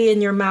surgery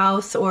in your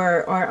mouth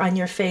or on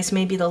your face,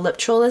 maybe the lip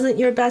trill isn't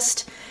your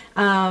best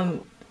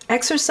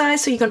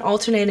exercise, so you can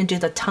alternate and do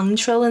the tongue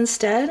trill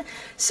instead.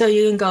 So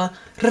you can go.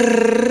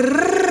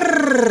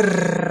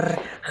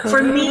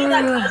 For me,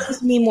 that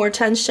causes me more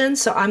tension,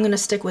 so I'm going to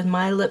stick with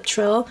my lip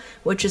trill,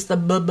 which is the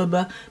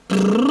b-b-b.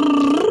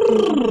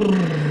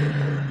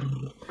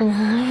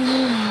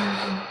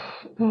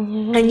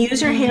 And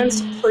use your hands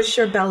to push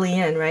your belly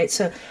in, right?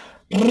 So.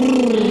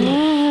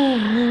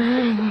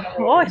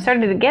 Oh, I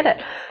started to get it.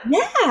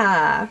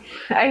 Yeah.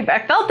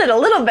 I felt it a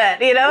little bit,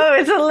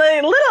 it's a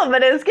little,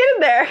 but it's getting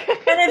there.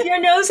 And if your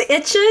nose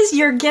itches,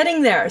 you're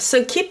getting there.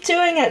 So keep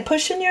doing it.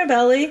 Push in your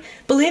belly.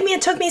 Believe me,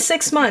 it took me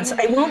 6 months.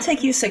 It won't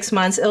take you 6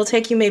 months. It'll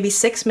take you maybe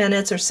 6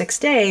 minutes or 6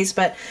 days,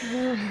 but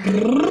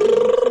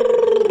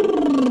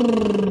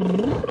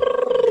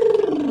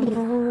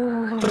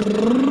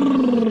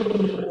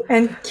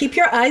And keep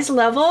your eyes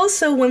level.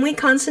 So when we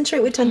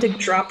concentrate, we tend to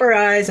drop our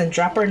eyes and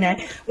drop our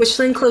neck, which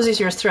then closes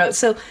your throat.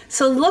 So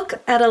look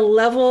at a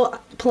level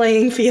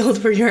playing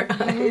field for your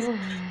eyes.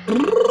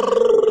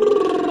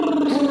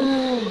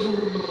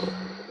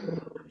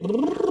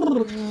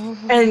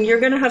 And you're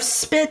going to have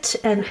spit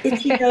and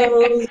itchy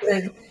nose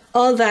and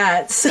all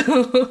that.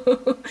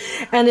 So,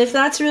 and if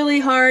that's really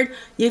hard,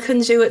 you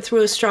can do it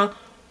through a straw.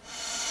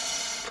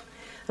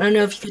 I don't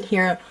know if you can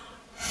hear it.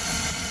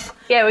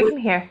 Yeah, we can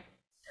hear.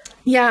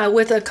 Yeah,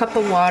 with a cup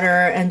of water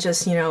and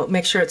just,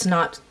 make sure it's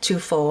not too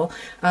full.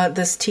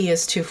 This tea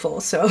is too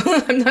full, so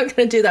I'm not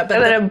going to do that.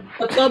 But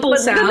the bubble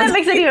sound. That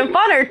makes it even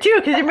funner, too,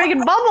 because you're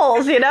making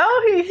bubbles, You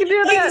can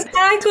do that.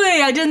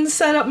 Exactly. I didn't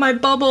set up my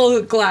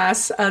bubble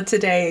glass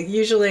today.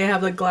 Usually I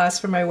have a glass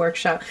for my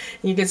workshop.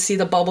 And you can see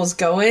the bubbles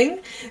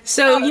going.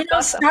 So,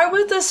 awesome. Start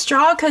with the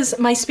straw, because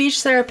my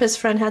speech therapist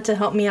friend had to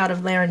help me out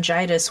of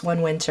laryngitis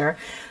one winter.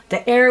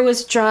 The air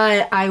was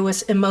dry. I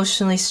was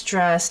emotionally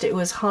stressed. It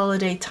was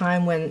holiday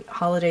time when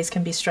holidays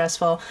can be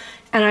stressful.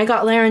 And I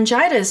got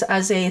laryngitis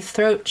as a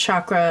throat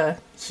chakra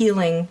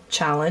healing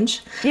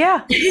challenge.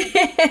 Yeah.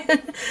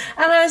 And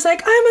I was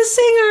like, I'm a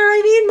singer.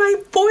 I need my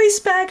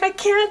voice back. I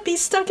can't be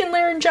stuck in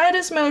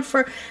laryngitis mode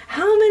for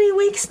how many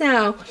weeks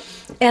now?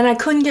 And I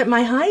couldn't get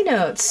my high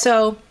notes.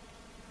 So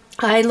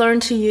I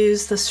learned to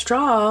use the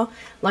straw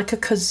like a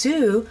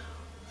kazoo.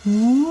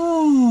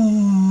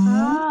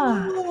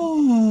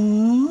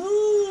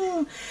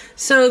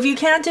 So if you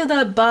can't do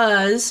the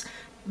buzz,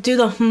 do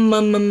the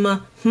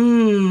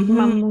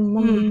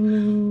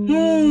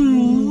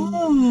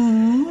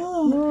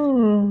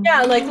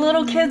Yeah, like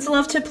little kids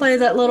love to play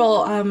that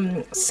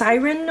little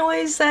siren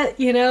noise that,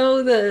 the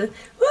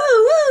woo,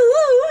 woo,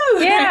 woo,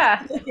 woo.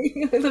 Yeah.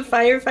 The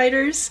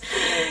firefighters.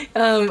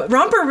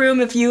 Romper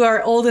Room, if you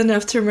are old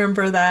enough to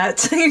remember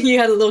that. You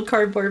had a little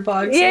cardboard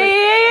box.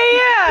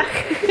 Yeah.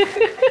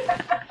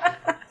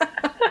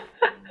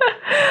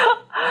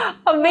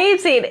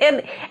 Amazing.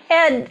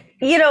 And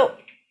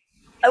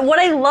what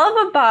I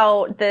love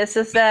about this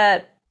is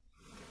that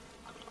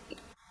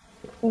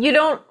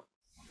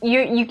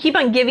you keep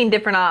on giving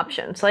different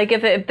options. Like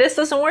if this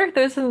doesn't work,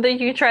 you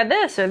can try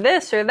this or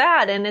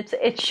that. And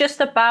it's just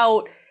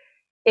about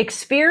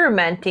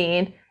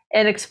experimenting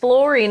and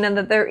exploring, and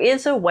that there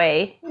is a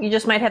way. You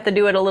just might have to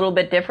do it a little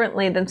bit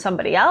differently than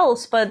somebody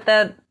else, but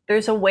that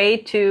there's a way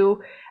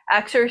to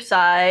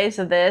exercise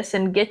this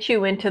and get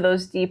you into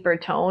those deeper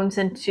tones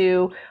and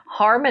to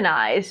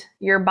harmonize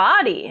your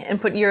body and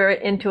put you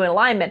into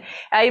alignment.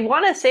 I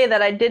want to say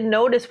that I did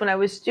notice when I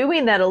was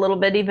doing that a little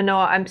bit, even though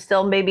I'm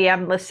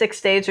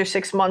 6 days or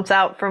 6 months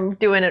out from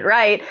doing it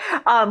right.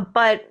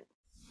 But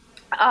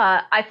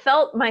I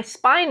felt my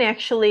spine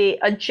actually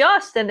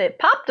adjust, and it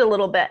popped a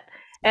little bit.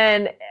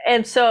 And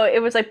so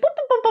it was like, boop,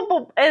 boop, boop, boop,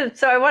 boop. And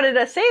so I wanted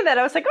to say that.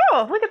 I was like,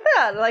 oh, look at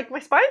that. Like my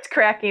spine's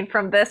cracking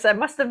from this. I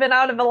must have been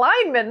out of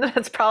alignment.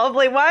 That's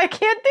probably why I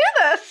can't do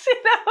this,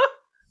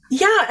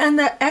 Yeah, and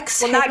the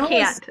exhale. Well, not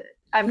can't.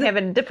 I'm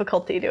having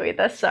difficulty doing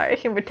this. Sorry.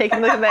 We're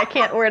taking that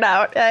can't word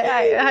out.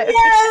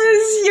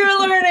 Yes, you're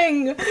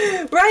learning.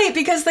 Right,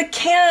 because the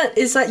can't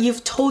is that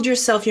you've told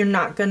yourself you're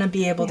not going to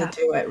be able to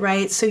do it,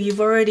 right? So you've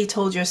already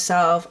told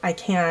yourself, I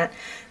can't.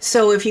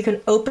 So if you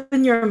can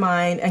open your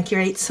mind and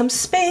create some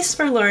space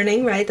for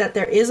learning, right, that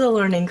there is a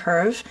learning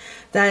curve,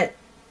 that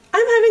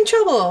I'm having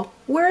trouble.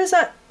 Where is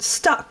that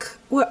stuck?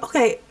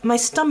 Okay, my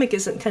stomach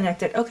isn't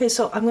connected. Okay,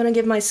 so I'm going to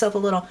give myself a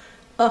little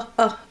like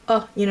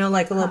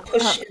a little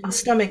push in the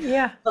stomach.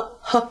 Yeah.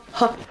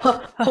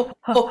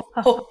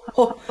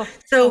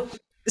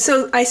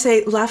 So I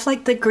say, laugh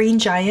like the Green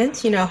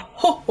Giant,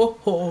 ho, ho,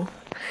 ho.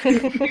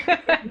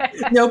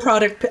 No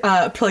product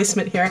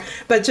placement here,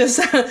 but just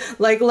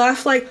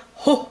laugh like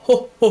ho,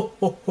 ho, ho,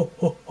 ho, ho,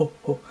 ho, ho,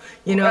 ho.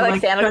 Or like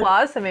Santa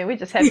Claus. I mean, we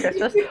just had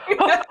Christmas.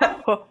 Ho,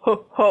 ho,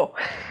 ho, ho.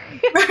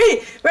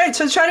 Right.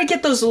 So try to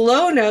get those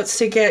low notes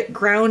to get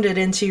grounded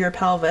into your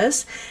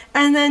pelvis,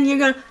 and then you're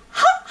going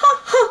ha,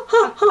 ha, ha,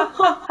 ha, ha,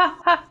 ha,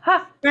 ha,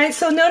 ha. Right.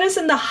 So notice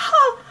in the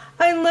ha,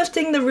 I'm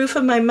lifting the roof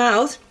of my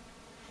mouth.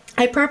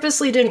 I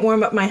purposely didn't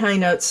warm up my high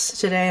notes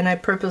today, and I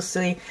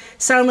purposely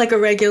sound like a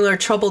regular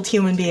troubled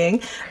human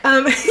being.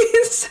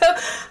 So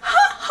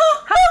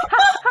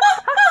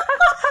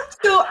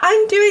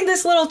I'm doing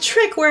this little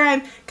trick where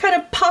I'm kind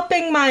of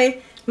popping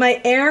my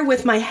air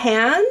with my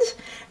hand,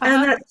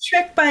 and that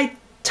trick by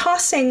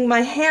tossing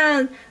my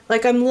hand,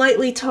 like I'm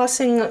lightly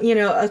tossing, a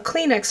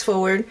Kleenex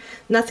forward,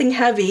 nothing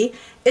heavy,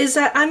 is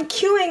that I'm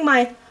cueing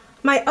my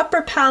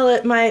upper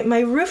palate, my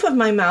roof of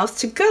my mouth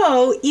to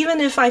go, even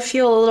if I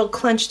feel a little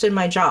clenched in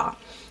my jaw.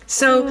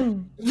 So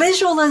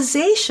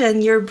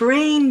visualization, your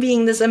brain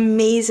being this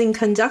amazing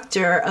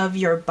conductor of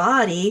your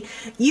body,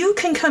 you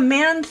can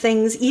command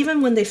things even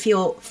when they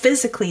feel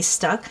physically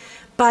stuck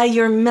by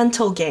your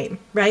mental game,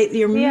 right?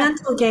 Your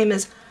mental game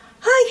is,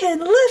 I can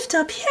lift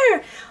up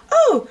here.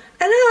 Oh,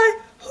 and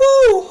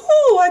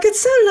I could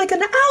sound like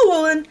an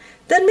owl, and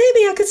then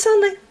maybe I could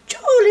sound like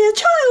Julia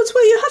Childs,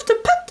 where you have to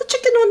pat the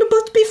chicken on the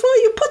butt before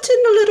you put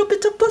in a little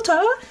bit of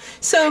butter.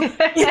 So,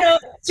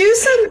 do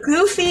some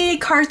goofy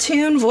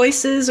cartoon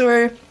voices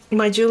or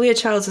my Julia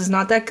Childs is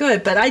not that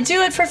good, but I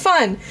do it for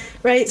fun,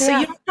 right? Yeah. So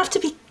you don't have to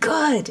be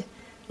good.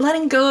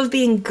 Letting go of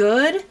being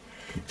good,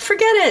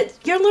 forget it.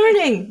 You're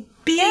learning.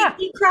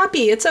 Be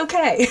crappy. It's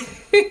okay.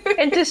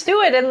 And just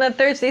do it. And that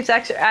there's these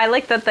I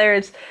like that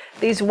there's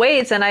these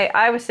ways. And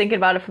I was thinking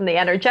about it from the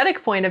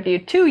energetic point of view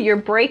too. You're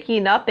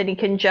breaking up any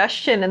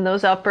congestion in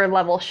those upper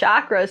level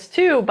chakras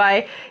too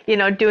by,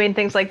 doing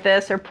things like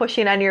this or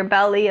pushing on your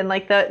belly, and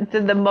like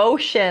the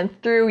motion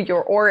through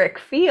your auric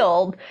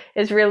field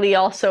is really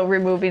also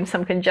removing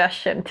some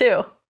congestion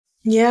too.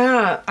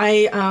 Yeah.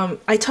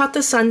 I taught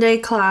the Sunday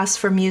class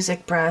for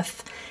music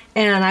breath.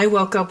 And I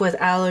woke up with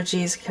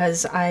allergies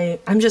because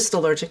I'm just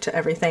allergic to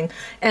everything.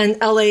 And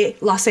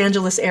Los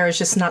Angeles air is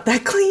just not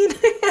that clean.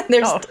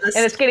 There's dust.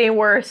 And it's getting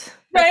worse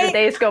as the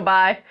days go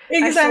by.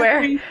 Exactly. I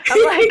swear.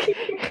 I'm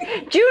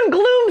like, June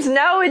glooms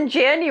now in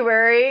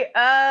January.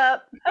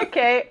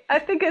 Okay, I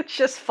think it's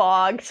just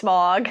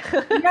smog.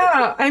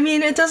 Yeah, I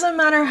mean, it doesn't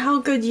matter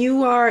how good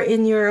you are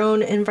in your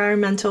own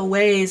environmental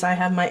ways. I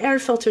have my air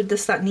filtered,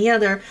 this, that, and the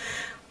other.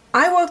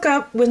 I woke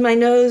up with my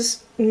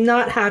nose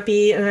not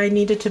happy, and I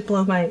needed to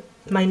blow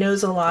my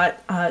nose a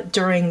lot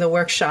during the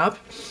workshop.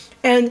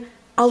 And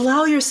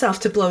allow yourself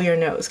to blow your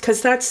nose,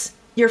 because that's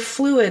your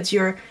fluids,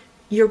 your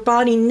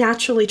body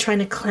naturally trying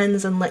to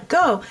cleanse and let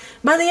go.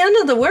 By the end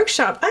of the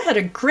workshop, I had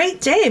a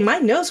great day. My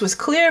nose was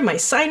clear. My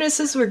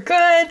sinuses were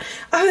good.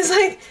 I was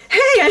like,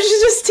 hey, I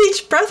should just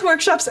teach breath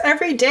workshops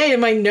every day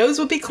and my nose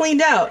will be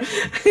cleaned out.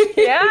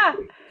 Yeah.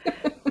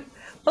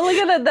 Well, look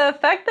at the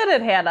effect that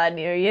it had on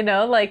you,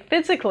 like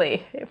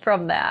physically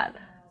from that.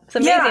 It's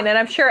amazing. Yeah. And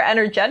I'm sure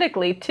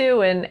energetically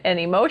too, and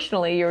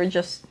emotionally, you were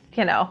just,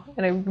 in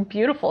a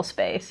beautiful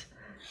space.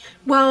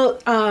 Well,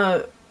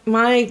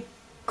 my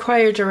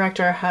choir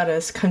director had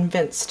us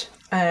convinced,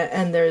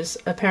 and there's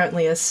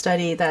apparently a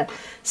study that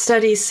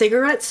studies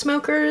cigarette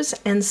smokers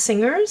and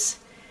singers.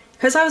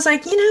 Because I was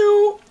like,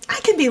 I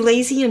can be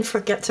lazy and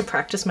forget to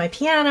practice my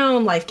piano,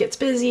 and life gets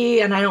busy,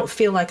 and I don't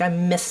feel like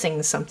I'm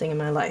missing something in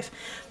my life.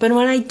 But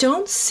when I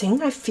don't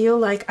sing, I feel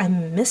like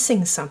I'm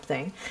missing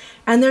something.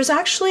 And there's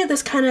actually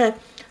this kind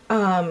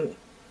of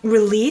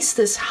release,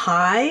 this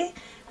high,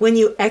 when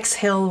you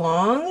exhale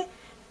long.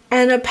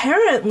 And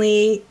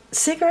apparently,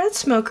 cigarette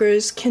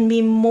smokers can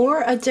be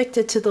more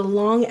addicted to the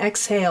long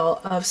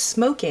exhale of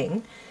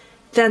smoking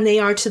than they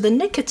are to the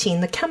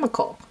nicotine, the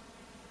chemical.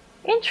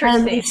 Interesting.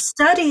 And they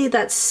study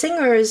that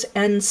singers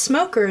and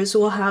smokers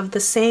will have the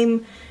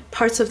same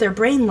parts of their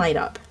brain light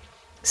up.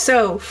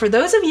 So for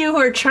those of you who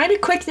are trying to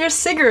quit your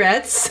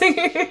cigarettes,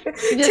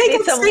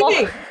 take some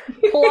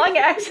long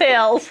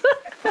exhales.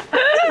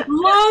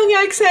 Long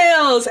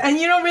exhales. And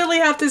you don't really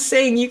have to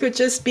sing. You could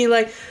just be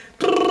like...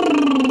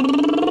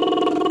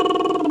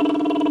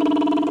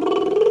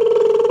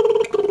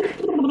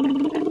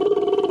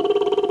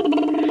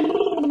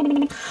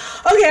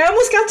 Okay, I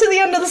almost got to the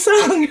end of the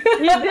song.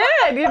 You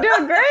did. You're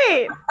doing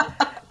great.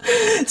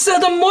 So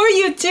the more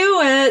you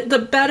do it, the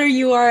better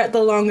you are at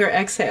the longer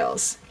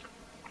exhales.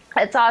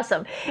 That's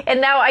awesome.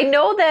 And now I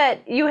know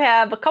that you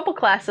have a couple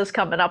classes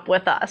coming up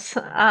with us.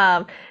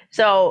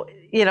 So,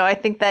 I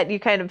think that you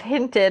kind of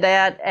hinted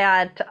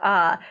at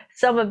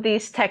some of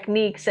these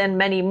techniques and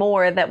many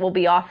more that will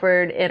be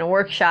offered in a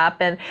workshop.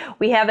 And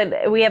we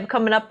have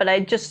coming up, but I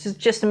just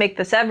to make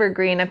this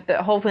evergreen, I'm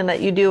hoping that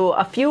you do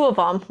a few of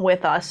them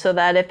with us, so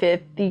that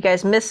if you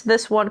guys miss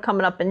this one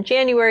coming up in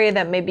January,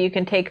 that maybe you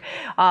can take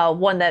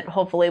one that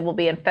hopefully will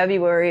be in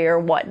February or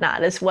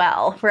whatnot as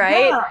well,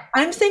 right? Yeah,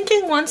 I'm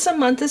thinking once a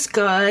month is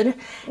good.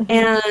 Mm-hmm.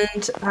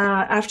 And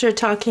after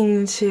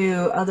talking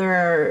to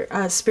other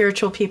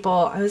spiritual people,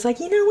 I was like,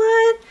 you know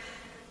what?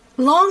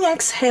 Long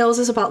exhales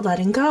is about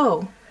letting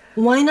go.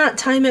 Why not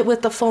time it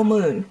with the full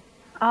moon?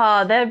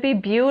 Oh, that'd be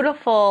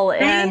beautiful.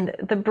 Right? And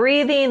the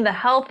breathing, the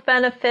health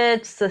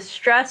benefits, the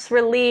stress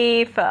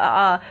relief,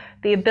 the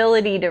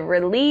ability to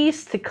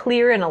release, to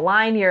clear and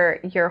align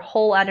your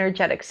whole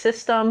energetic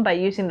system by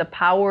using the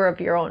power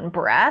of your own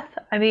breath.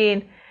 I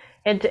mean,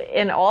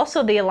 and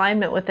also the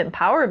alignment with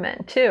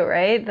empowerment too,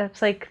 right?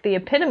 That's like the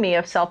epitome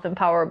of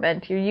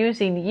self-empowerment. You're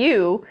using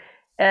you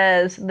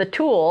as the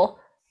tool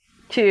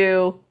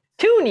to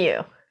tune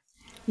you.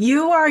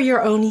 You are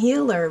your own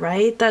healer,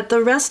 right? That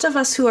the rest of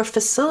us who are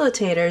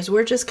facilitators,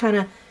 we're just kind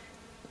of,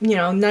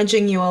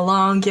 nudging you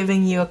along,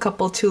 giving you a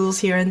couple tools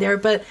here and there.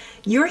 But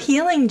your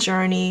healing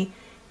journey,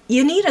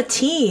 you need a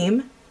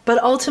team,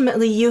 but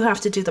ultimately you have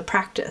to do the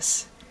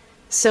practice.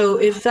 So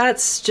if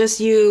that's just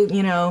you,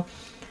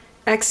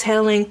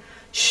 exhaling,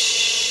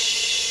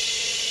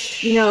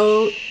 shh,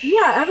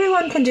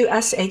 everyone can do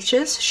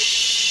SHs,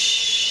 shh.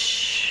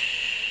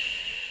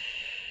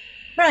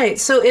 Right.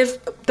 So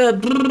if the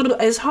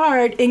brrr is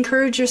hard,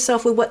 encourage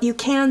yourself with what you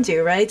can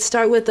do, right?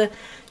 Start with the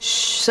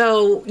shh.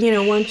 So,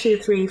 1, 2,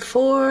 3,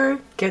 4,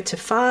 get to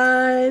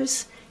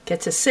 5s,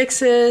 get to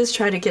 6s,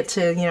 try to get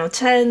to,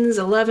 10s,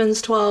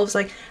 11s, 12s.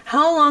 Like,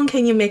 how long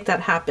can you make that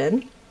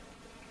happen?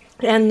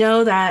 And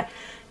know that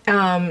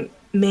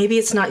maybe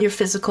it's not your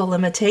physical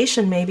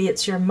limitation. Maybe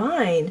it's your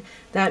mind.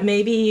 That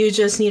maybe you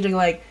just need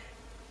to,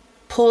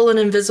 pull an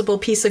invisible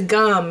piece of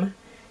gum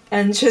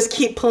and just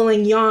keep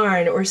pulling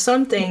yarn or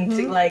something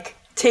to like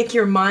take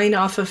your mind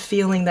off of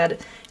feeling that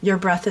your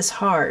breath is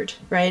hard,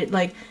 right?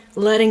 Like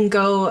letting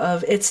go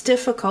of it's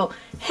difficult.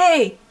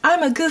 Hey,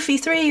 I'm a goofy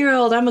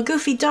 3-year-old. I'm a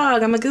goofy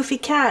dog. I'm a goofy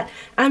cat.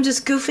 I'm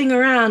just goofing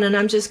around and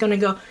I'm just going to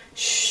go,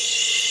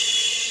 shh.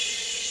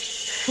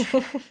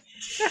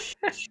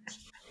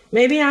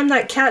 Maybe I'm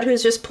that cat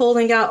who's just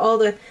pulling out all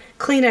the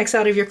Kleenex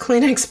out of your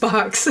Kleenex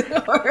box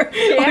or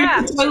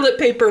your toilet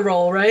paper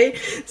roll, right?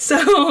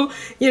 So,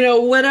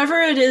 whatever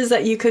it is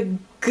that you could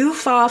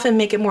goof off and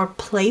make it more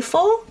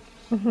playful,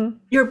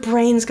 your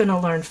brain's going to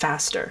learn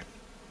faster.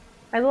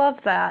 I love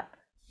that.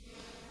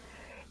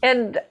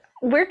 And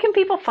where can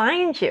people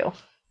find you?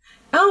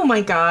 Oh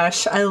my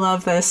gosh, I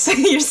love this.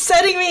 You're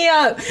setting me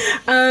up.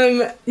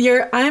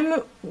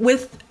 I'm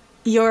with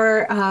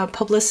your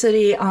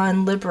publicity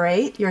on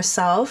Liberate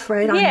yourself,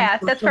 right? Yeah,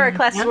 that's for our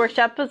classes,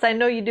 workshops. I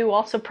know you do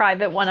also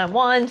private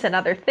one-on-ones and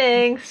other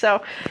things.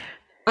 So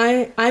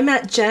I'm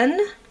at Jen,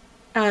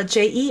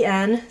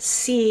 Jen,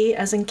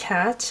 as in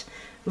cat,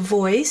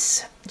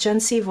 voice,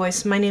 Gen C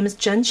voice. My name is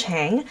Jen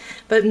Cheng,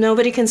 but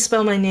nobody can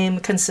spell my name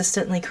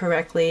consistently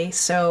correctly.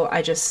 So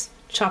I just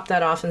chopped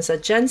that off and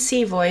said Gen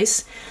C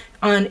voice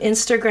on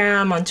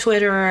Instagram, on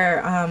Twitter,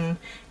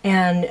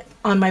 and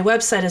on my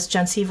website is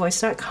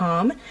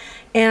gencvoice.com.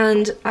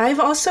 And I've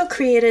also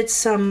created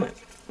some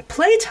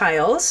play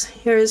tiles.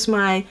 Here's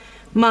my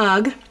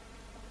mug.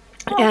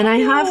 And I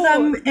have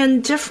them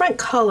in different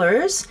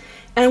colors.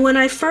 And when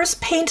I first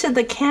painted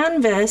the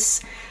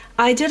canvas,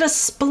 I did a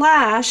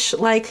splash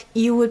like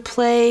you would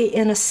play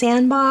in a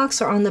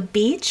sandbox or on the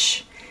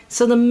beach.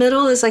 So the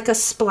middle is like a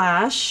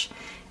splash.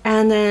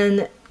 And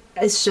then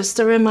it's just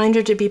a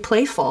reminder to be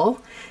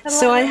playful.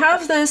 So I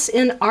have this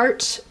in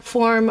art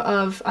form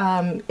of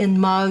in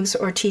mugs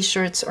or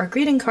t-shirts or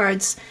greeting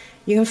cards.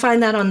 You can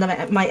find that on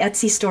my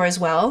Etsy store as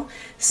well.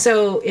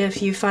 So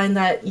if you find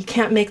that you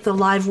can't make the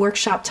live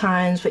workshop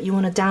times, but you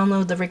want to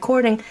download the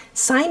recording,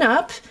 sign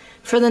up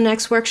for the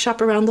next workshop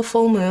around the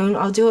full moon.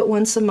 I'll do it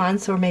once a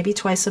month or maybe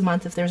twice a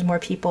month if there's more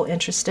people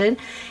interested.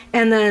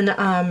 And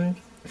then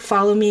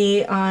follow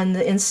me on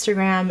the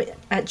Instagram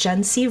at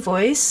Gen C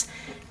Voice.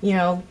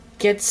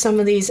 Get some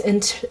of these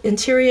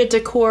interior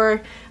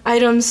decor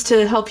items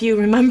to help you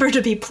remember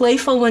to be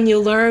playful when you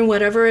learn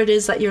whatever it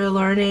is that you're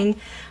learning,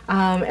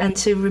 and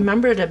to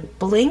remember to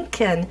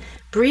blink and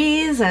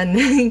breathe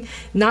and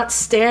not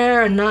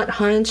stare and not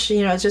hunch,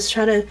 just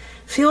try to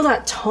feel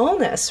that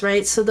tallness,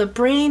 right? So the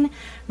brain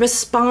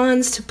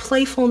responds to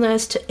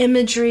playfulness, to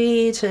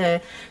imagery, to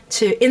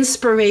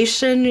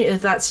inspiration.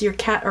 If that's your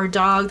cat or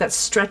dog that's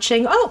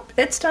stretching, oh,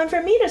 it's time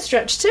for me to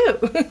stretch too.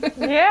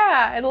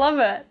 Yeah, I love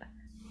it.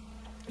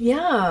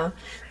 Yeah.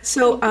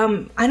 So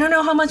I don't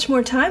know how much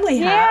more time we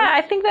have. Yeah,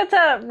 I think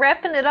that's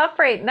wrapping it up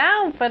right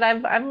now, but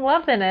I'm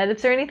loving it.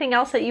 Is there anything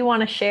else that you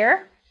want to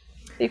share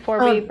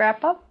before we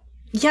wrap up?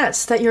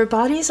 Yes, that your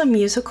body is a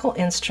musical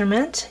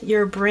instrument.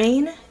 Your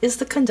brain is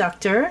the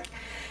conductor.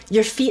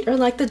 Your feet are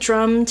like the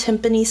drum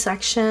timpani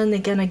section. They're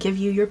going to give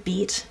you your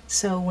beat.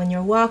 So when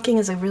you're walking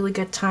is a really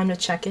good time to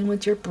check in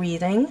with your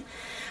breathing.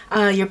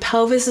 Your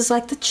pelvis is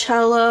like the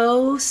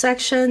cello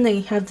section.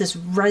 They have this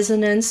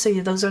resonance, so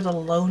those are the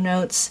low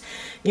notes.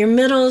 Your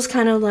middle is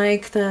kind of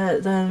like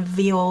the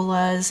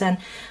violas. And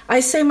I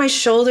say my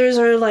shoulders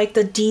are like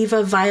the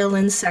diva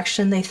violin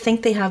section. They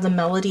think they have the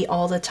melody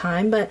all the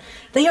time, but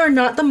they are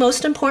not the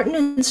most important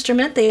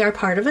instrument. They are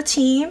part of a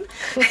team.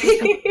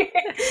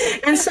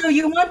 And so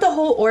you want the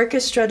whole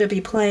orchestra to be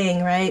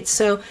playing, right?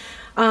 So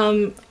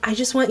I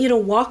just want you to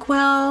walk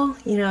well,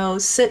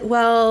 sit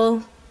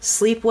well,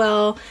 sleep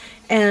well.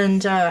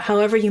 And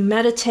however you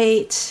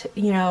meditate,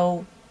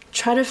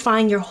 try to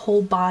find your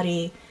whole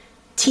body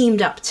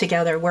teamed up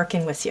together,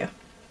 working with you.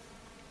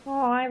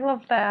 Oh, I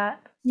love that.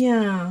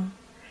 Yeah.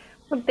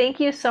 Well, thank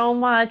you so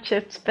much.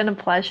 It's been a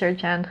pleasure,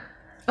 Jen.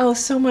 Oh,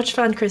 so much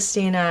fun,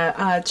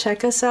 Cristina.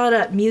 Check us out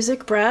at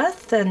Music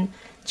Breath and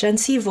Gen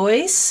C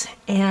Voice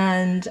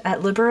and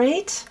at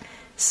Liberate.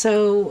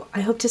 So I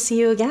hope to see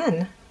you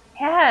again.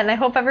 Yeah, and I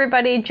hope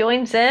everybody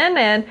joins in,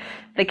 and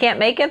if they can't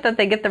make it, that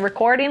they get the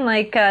recording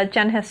like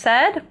Jen has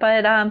said.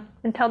 But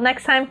until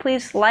next time,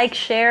 please like,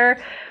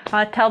 share,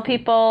 tell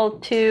people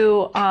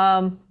to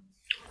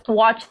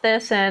watch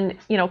this, and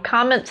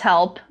comments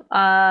help.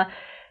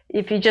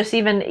 If you just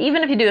even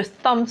if you do a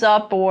thumbs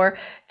up or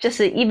just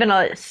even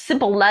a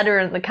simple letter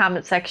in the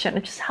comment section,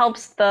 it just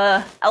helps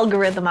the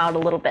algorithm out a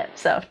little bit.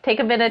 So take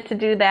a minute to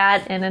do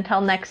that, and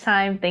until next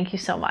time, thank you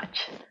so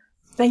much.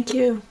 Thank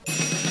you.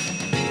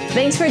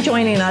 Thanks for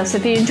joining us.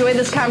 If you enjoyed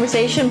this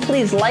conversation,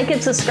 please like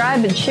it,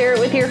 subscribe, and share it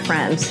with your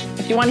friends.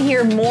 If you want to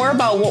hear more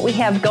about what we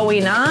have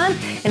going on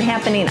and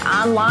happening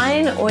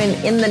online or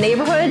in the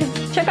neighborhood,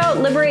 check out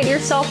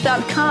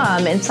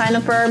liberateyourself.com and sign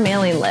up for our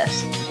mailing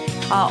list.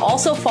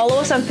 Also, follow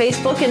us on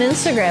Facebook and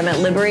Instagram at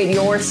Liberate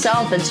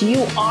Yourself. It's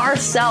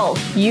YouRself,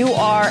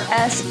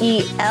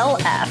 URSELF.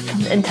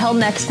 Until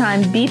next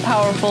time, be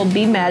powerful,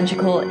 be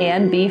magical,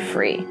 and be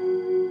free.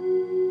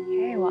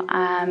 Okay, well,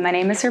 my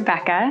name is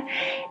Rebecca.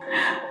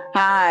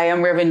 Hi,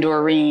 I'm Reverend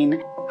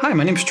Doreen. Hi,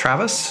 my name's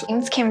Travis. My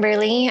name's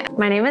Kimberly.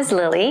 My name is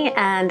Lily,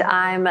 and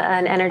I'm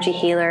an energy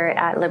healer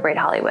at Liberate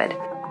Hollywood.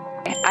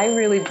 I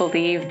really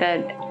believe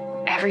that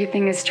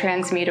everything is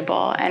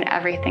transmutable and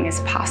everything is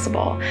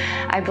possible.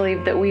 I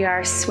believe that we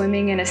are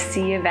swimming in a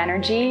sea of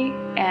energy,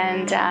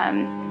 and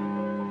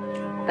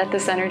that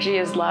this energy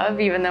is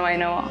love, even though I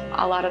know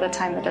a lot of the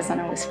time it doesn't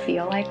always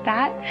feel like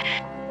that.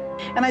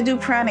 And I do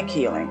pranic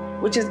healing,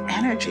 which is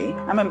energy.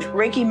 I'm a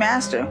Reiki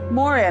master,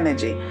 more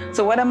energy.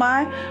 So what am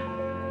I?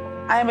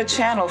 I am a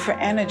channel for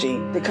energy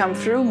to come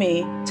through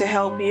me to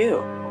help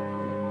you.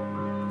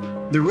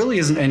 There really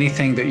isn't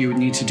anything that you would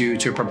need to do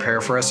to prepare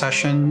for a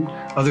session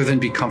other than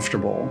be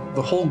comfortable.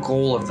 The whole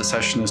goal of the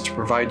session is to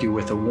provide you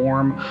with a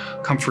warm,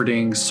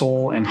 comforting,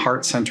 soul and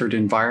heart-centered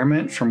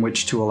environment from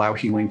which to allow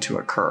healing to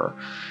occur.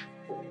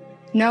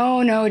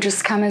 No,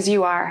 just come as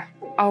you are.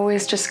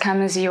 Always just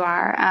come as you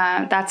are.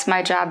 That's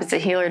my job as a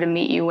healer, to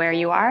meet you where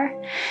you are,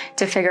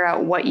 to figure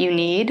out what you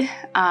need,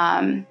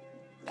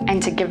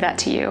 and to give that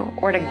to you,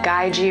 or to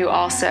guide you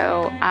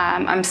also.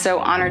 I'm so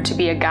honored to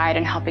be a guide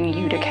in helping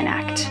you to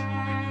connect.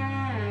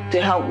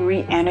 To help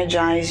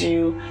re-energize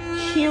you,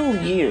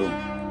 heal you,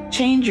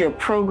 change your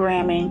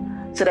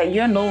programming so that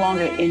you're no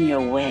longer in your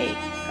way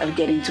of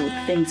getting to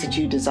things that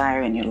you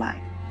desire in your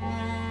life.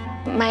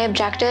 My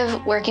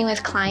objective working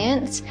with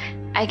clients,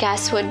 I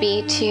guess, would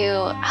be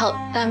to help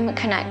them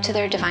connect to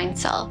their divine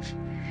self,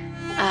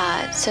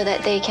 so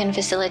that they can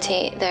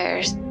facilitate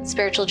their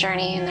spiritual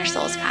journey and their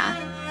soul's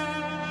path.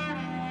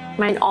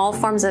 In all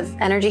forms of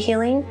energy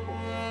healing,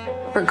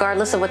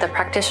 regardless of what the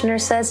practitioner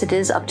says, it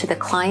is up to the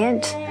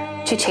client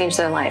to change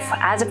their life.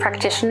 As a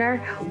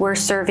practitioner, we're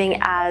serving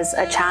as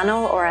a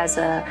channel or as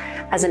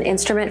an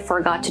instrument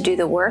for God to do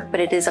the work, but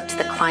it is up to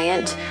the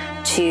client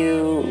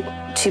to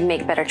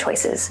make better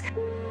choices.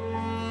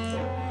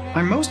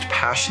 I'm most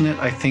passionate,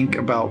 I think,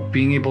 about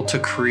being able to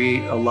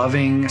create a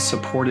loving,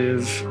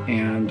 supportive,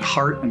 and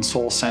heart and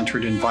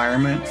soul-centered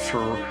environment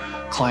for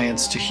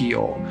clients to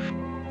heal.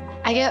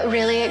 I get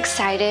really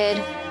excited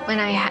when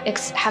I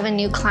have a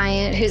new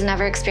client who's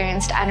never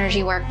experienced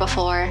energy work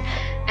before,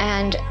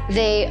 and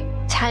they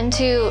tend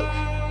to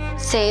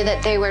say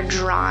that they were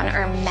drawn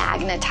or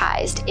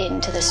magnetized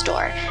into the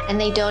store, and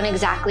they don't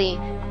exactly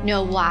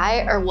know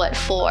why or what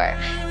for.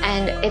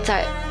 And it's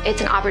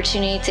an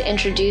opportunity to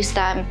introduce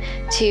them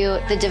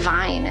to the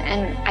divine.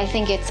 And I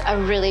think it's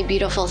a really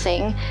beautiful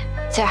thing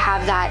to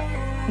have that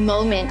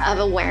moment of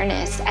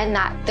awareness, and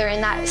that they're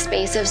in that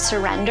space of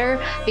surrender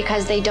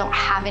because they don't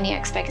have any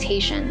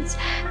expectations,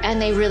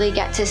 and they really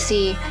get to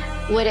see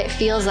what it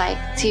feels like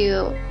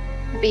to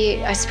be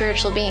a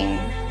spiritual being.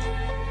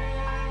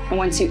 And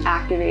once you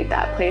activate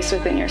that place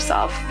within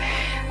yourself,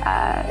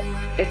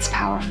 it's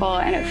powerful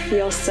and it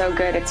feels so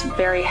good. It's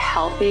very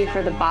healthy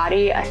for the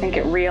body. I think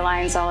it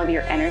realigns all of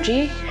your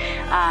energy.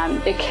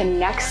 It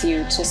connects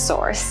you to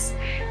source,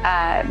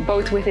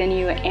 both within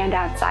you and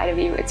outside of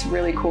you. It's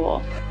really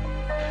cool.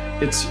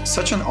 It's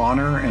such an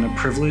honor and a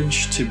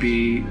privilege to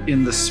be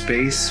in the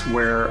space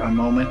where a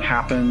moment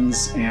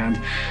happens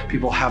and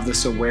people have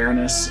this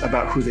awareness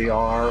about who they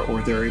are,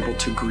 or they're able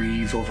to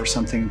grieve over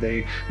something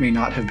they may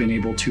not have been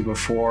able to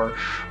before,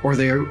 or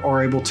they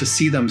are able to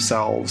see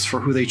themselves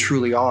for who they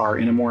truly are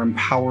in a more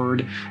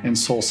empowered and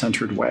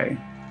soul-centered way.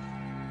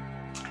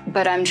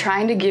 But I'm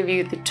trying to give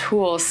you the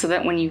tools so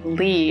that when you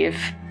leave,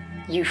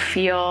 you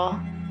feel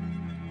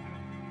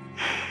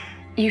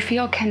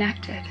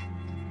connected.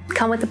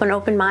 Come with an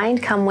open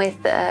mind, come with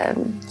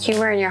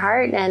humor in your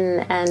heart,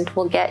 and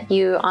we'll get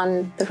you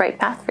on the right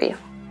path for you.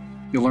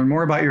 You'll learn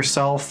more about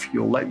yourself,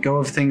 you'll let go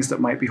of things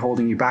that might be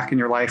holding you back in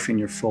your life, and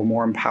you'll feel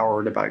more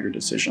empowered about your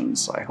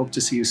decisions. I hope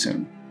to see you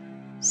soon.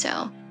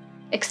 So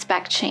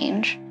expect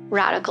change,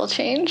 radical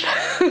change.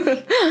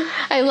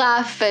 I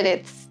laugh, but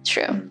it's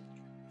true.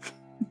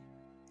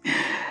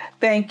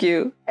 Thank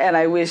you. And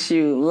I wish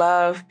you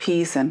love,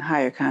 peace, and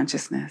higher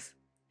consciousness.